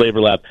launched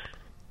LaborLab,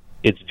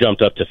 it's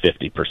jumped up to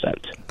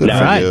 50%. Good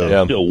now, for you.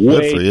 That's still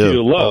way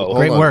too low.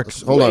 Great work.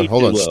 Hold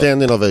on.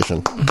 Stand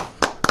ovation.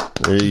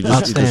 You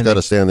just got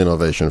a standing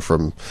ovation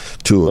from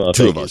two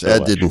of us.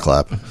 Ed didn't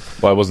clap.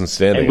 Well, I wasn't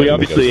standing. And we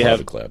obviously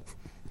have clap.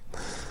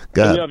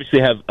 And we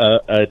obviously have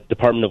a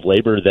Department of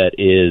Labor that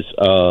is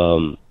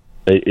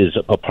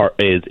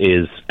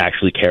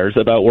actually cares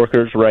about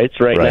workers' rights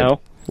right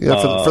now.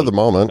 Yeah, for the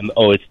moment.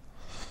 It's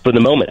for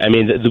the moment. I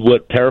mean,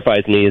 what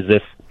terrifies me is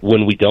if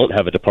when we don't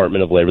have a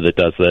Department of Labor that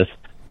does this,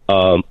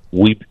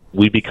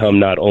 we become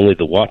not only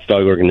the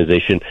watchdog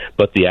organization,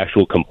 but the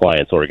actual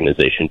compliance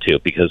organization, too,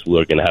 because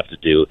we're going to have to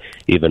do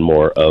even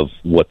more of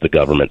what the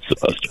government's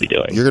supposed to be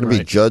doing. You're going to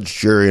be judge,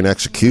 jury, and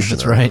executioner.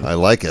 That's right. I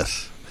like it.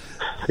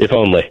 If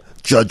only.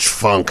 Judge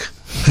Funk.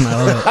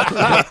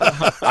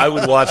 I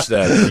would watch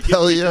that.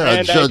 Hell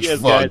yeah, Judge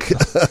Funk.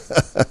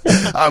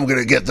 I'm going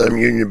to get them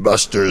Union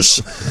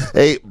Busters.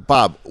 Hey,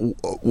 Bob,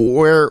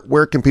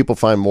 where can people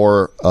find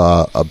more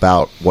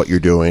about what you're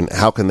doing?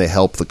 How can they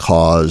help the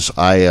cause?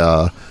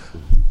 I'll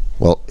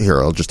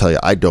just tell you,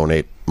 I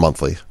donate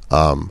monthly.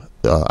 I'm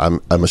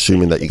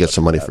assuming that you get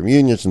some money from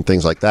unions and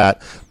things like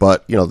that,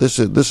 but this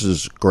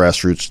is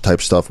grassroots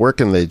type stuff. Where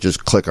can they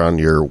just click on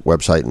your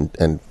website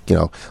and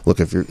look,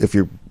 if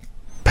you're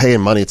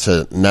paying money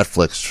to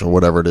Netflix or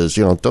whatever it is,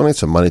 donate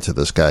some money to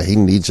this guy. He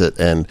needs it,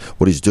 and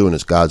what he's doing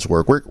is God's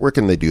work. Where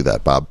can they do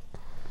that, Bob?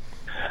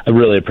 I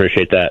really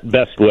appreciate that.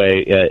 Best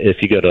way,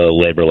 if you go to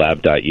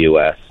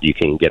LaborLab.us, you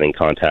can get in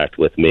contact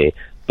with me.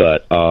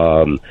 But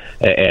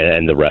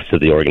and the rest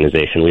of the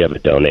organization, we have a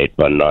donate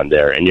button on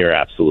there, and you're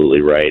absolutely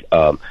right.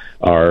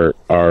 Our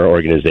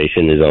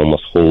organization is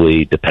almost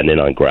wholly dependent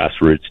on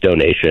grassroots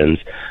donations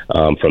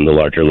from the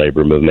larger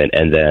labor movement,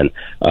 and then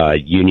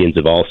unions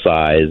of all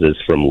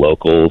sizes, from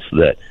locals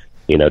that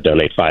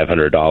donate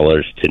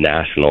 $500 to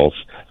nationals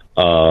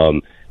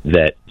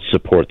that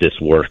support this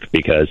work,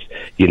 because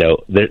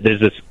there's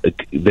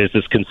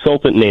this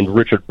consultant named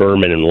Richard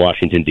Berman in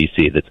Washington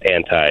D.C. that's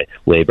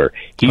anti-labor.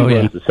 He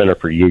runs the Center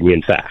for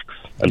Union Facts.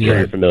 I'm sure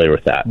you're familiar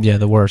with that. Yeah,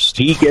 the worst.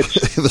 He gets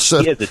he has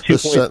a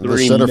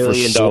 $2.3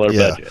 million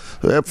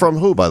budget. From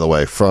who, by the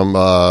way? From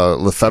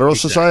the Federal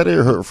Society,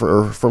 or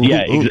from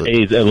who?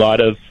 He's a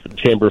lot of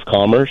Chamber of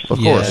Commerce, of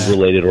course,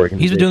 related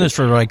organizations. He's been doing this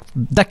for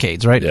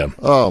decades, right? Yeah.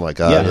 Oh my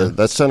God,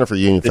 that Center for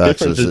Union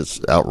Facts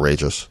is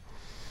outrageous.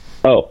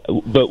 Oh,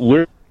 but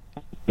we're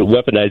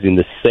weaponizing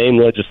the same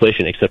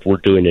legislation, except we're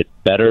doing it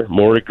better,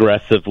 more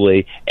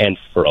aggressively, and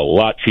for a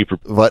lot cheaper.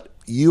 But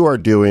you are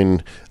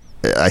doing,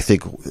 I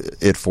think,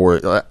 it for,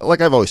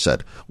 like I've always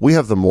said, we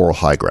have the moral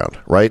high ground,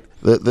 right?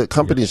 The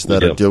companies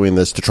that are doing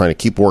this to try to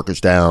keep workers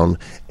down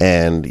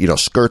and,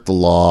 skirt the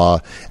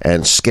law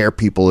and scare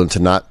people into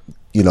not,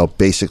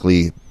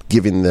 basically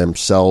giving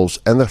themselves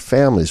and their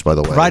families, by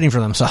the way, providing for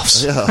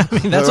themselves. Yeah, I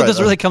mean, that's what this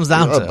really comes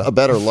down to. A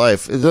better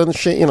life. It doesn't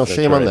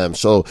shame on them.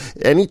 So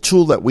any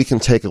tool that we can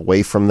take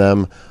away from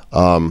them,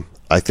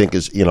 I think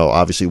is,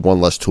 obviously one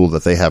less tool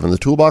that they have in the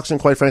toolbox, and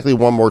quite frankly,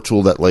 one more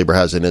tool that labor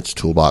has in its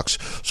toolbox.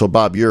 So,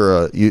 Bob,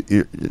 you're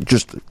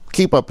just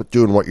keep up with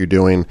doing what you're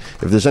doing.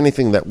 If there's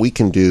anything that we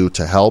can do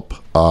to help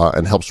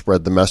and help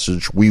spread the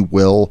message, we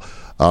will.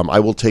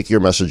 I will take your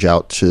message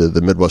out to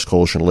the Midwest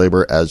Coalition of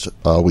Labor as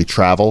we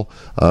travel,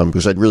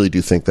 because I really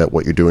do think that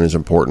what you're doing is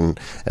important.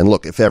 And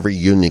look, if every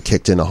union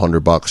kicked in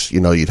 $100,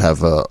 you'd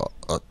have a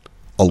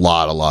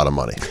lot of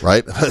money,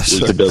 right? We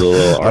could build a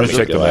little I'll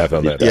check the math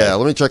on that. Yeah,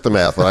 let me check the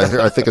math.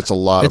 I think it's a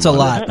lot of money. It's a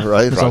lot.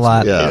 Right? It's a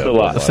lot. Yeah. It's a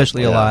lot.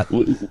 Officially a lot.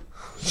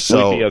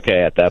 So we'd be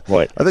okay at that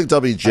point. I think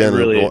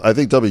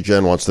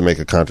WGen wants to make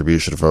a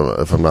contribution,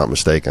 if I'm not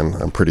mistaken.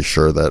 I'm pretty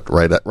sure that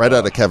right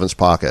out of Kevin's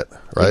pocket.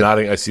 Right?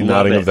 I see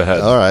nodding of the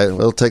head. All right,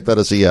 we'll take that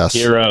as a yes.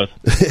 Heroes.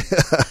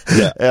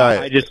 Yeah. All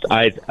right.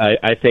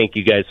 I thank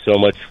you guys so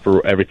much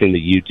for everything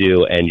that you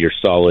do and your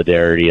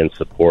solidarity and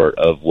support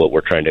of what we're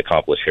trying to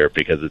accomplish here,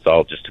 because it's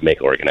all just to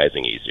make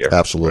organizing easier.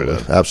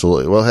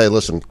 Absolutely. Well, hey,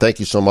 listen,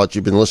 thank you so much.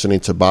 You've been listening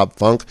to Bob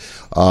Funk,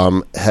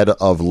 head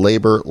of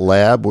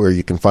LaborLab, where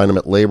you can find him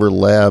at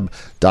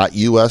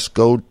LaborLab.us.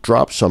 Go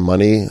drop some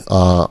money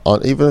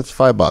on, even if it's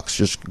 $5.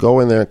 Just go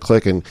in there and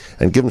click and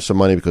give him some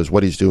money, because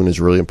what he's doing is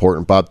really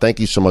important. Bob,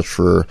 thank you so much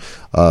for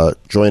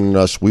joining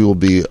us. We will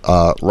be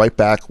right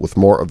back with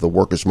more of the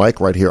Workers' Mic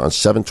right here on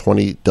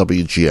 720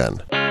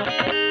 WGN.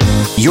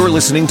 You're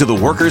listening to the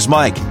Workers'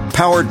 Mic,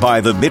 powered by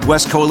the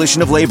Midwest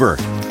Coalition of Labor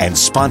and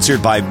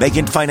sponsored by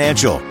Megant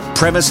Financial,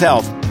 Premise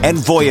Health, and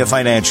Voya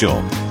Financial.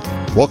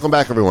 Welcome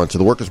back, everyone, to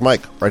the Workers'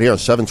 Mic right here on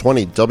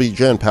 720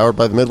 WGN, powered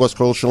by the Midwest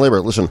Coalition of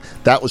Labor. Listen,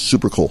 that was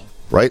super cool,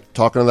 right?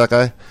 Talking to that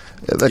guy.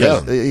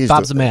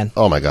 Bob's the man.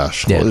 Oh my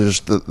gosh! Yeah.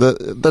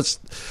 That's.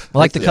 I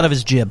like the cut of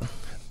his jib.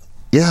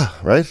 Yeah,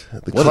 right.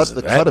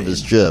 The cut of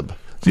his jib.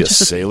 Is he a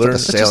sailor?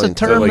 It's just a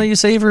term that you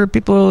say for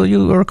people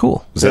you are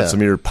cool. Is that some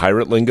of your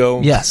pirate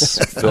lingo?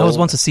 Yes. I was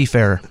once a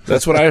seafarer.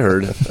 That's what I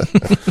heard.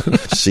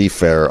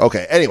 Seafarer.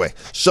 Okay. Anyway,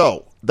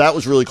 so that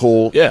was really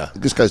cool. Yeah.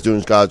 This guy's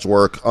doing God's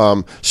work.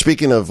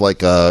 Speaking of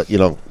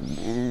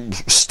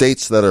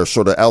states that are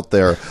sort of out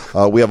there,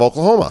 we have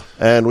Oklahoma,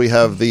 and we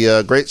have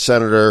the great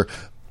Senator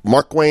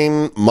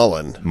Markwayne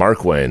Mullen.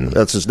 Markwayne.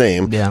 That's his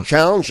name. Yeah.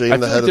 Challenging I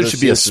the feel head like there of should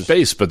be a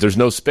space, but there's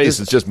no space.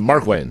 It's just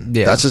Markwayne.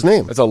 Yeah. That's his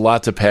name. That's a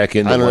lot to pack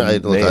into I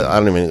name.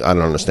 don't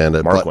understand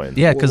it. Markwayne.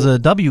 Yeah, because the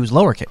W is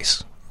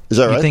lowercase. Is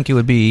that right? You think it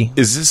would be...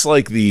 Is this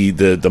like the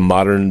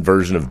modern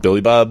version of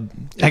Billy Bob?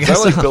 I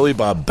guess like so. Billy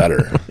Bob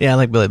better. Yeah, I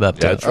like Billy Bob,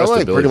 too. Yeah, I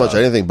like pretty much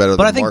anything better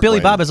But than I think Mark Billy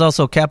Wayne. Bob is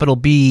also capital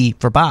B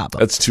for Bob.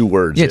 That's 2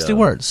 words. Yeah, it's 2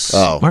 words.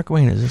 Oh. Mark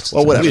Wayne is...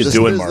 Well, whatever. What are you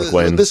doing, Mark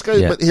Wayne? This guy,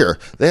 Yeah. but here,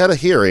 they had a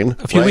hearing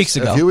A few weeks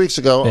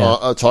ago.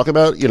 Yeah. Talking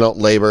about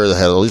labor. They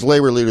had all these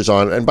labor leaders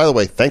on, and by the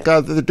way, thank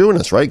God that they're doing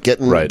this, right?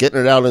 Getting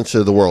it out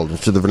into the world,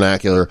 into the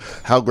vernacular,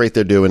 how great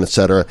they're doing,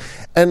 etc.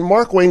 And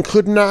Mark Wayne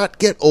could not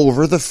get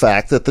over the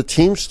fact that the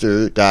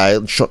Teamster guy,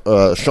 Sean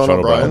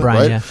O'Brien,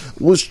 right, yeah.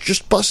 was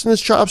just busting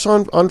his chops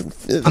on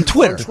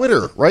Twitter. On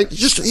Twitter, right?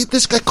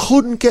 This guy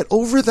couldn't get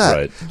over that.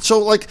 Right.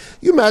 So,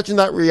 you imagine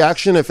that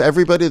reaction if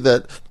everybody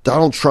that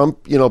Donald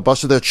Trump,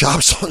 busted their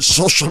chops on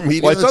social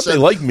media. Well, I thought they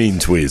liked mean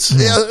tweets.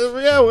 Yeah.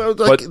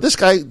 This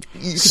guy, you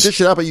can dish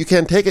it out, but you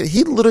can't take it.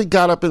 He literally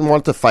got up and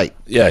wanted to fight.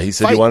 Yeah, he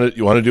said, "You want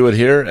to do it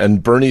here?"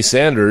 And Bernie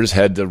Sanders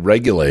had to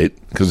regulate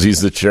because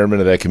he's the chairman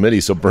of that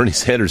committee. So Bernie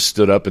Sanders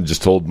stood up and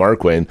just told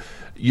Mark Wayne,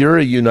 "You're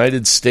a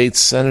United States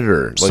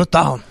senator. Sit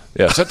down."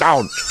 Yeah, sit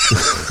down.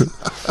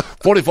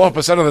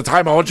 44% of the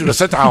time, I want you to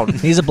sit down.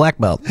 He's a black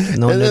belt.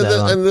 No one knew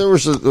that. And there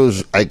was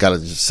I gotta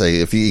just say,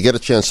 if you get a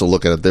chance to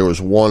look at it, there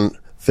was one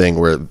thing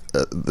where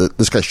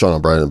this guy Sean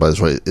O'Brien, by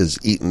the way, is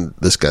eating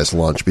this guy's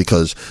lunch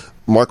because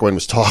Mark Wayne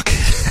was talking.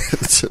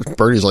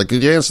 Bernie's like,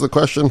 "Did you answer the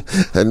question?"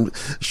 And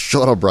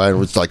Sean O'Brien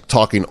was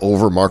talking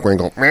over Mark Wayne,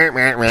 going, meh,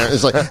 meh, meh.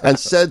 It's and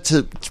said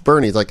to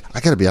Bernie, "I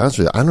got to be honest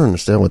with you, I don't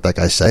understand what that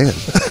guy's saying."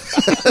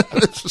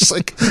 It's just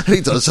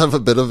he does have a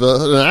bit of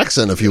an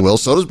accent, if you will.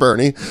 So does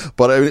Bernie,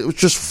 but it was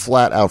just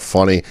flat out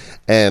funny,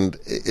 and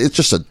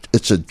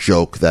it's a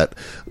joke that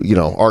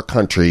our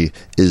country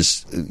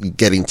is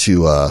getting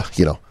to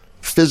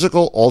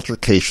physical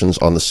altercations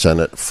on the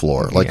Senate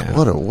floor.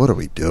 What are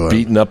we doing?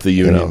 Beating up the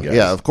union guys.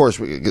 Yeah, of course.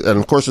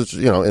 Of course it's,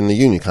 in the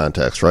union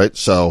context, right?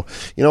 So,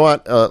 you know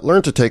what?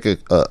 Learn to take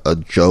a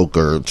joke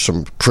or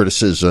some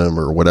criticism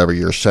or whatever.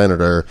 You're a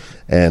senator,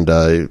 and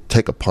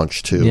take a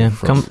punch, too. Yeah,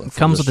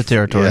 comes with the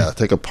territory. Yeah,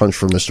 take a punch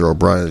from Mr.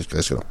 O'Brien. This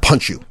guy's going to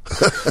punch you.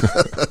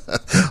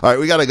 All right,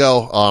 we got to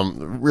go.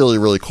 Really,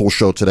 really cool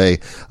show today.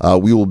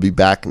 We will be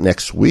back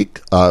next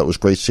week. It was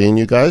great seeing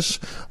you guys.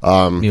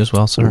 You as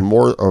well, sir.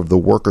 More of the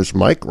Workers'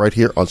 Mic right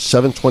here on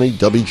 720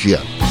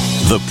 WGN.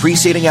 The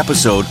preceding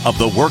episode of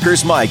The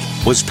Workers' Mic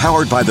was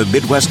powered by the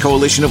Midwest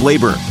Coalition of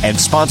Labor and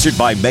sponsored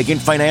by Megant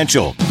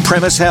Financial,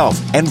 Premise Health,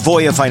 and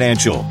Voya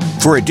Financial.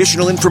 For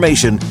additional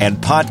information and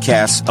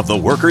podcasts of The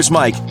Workers'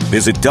 Mic,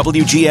 visit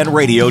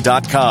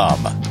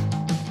WGNradio.com.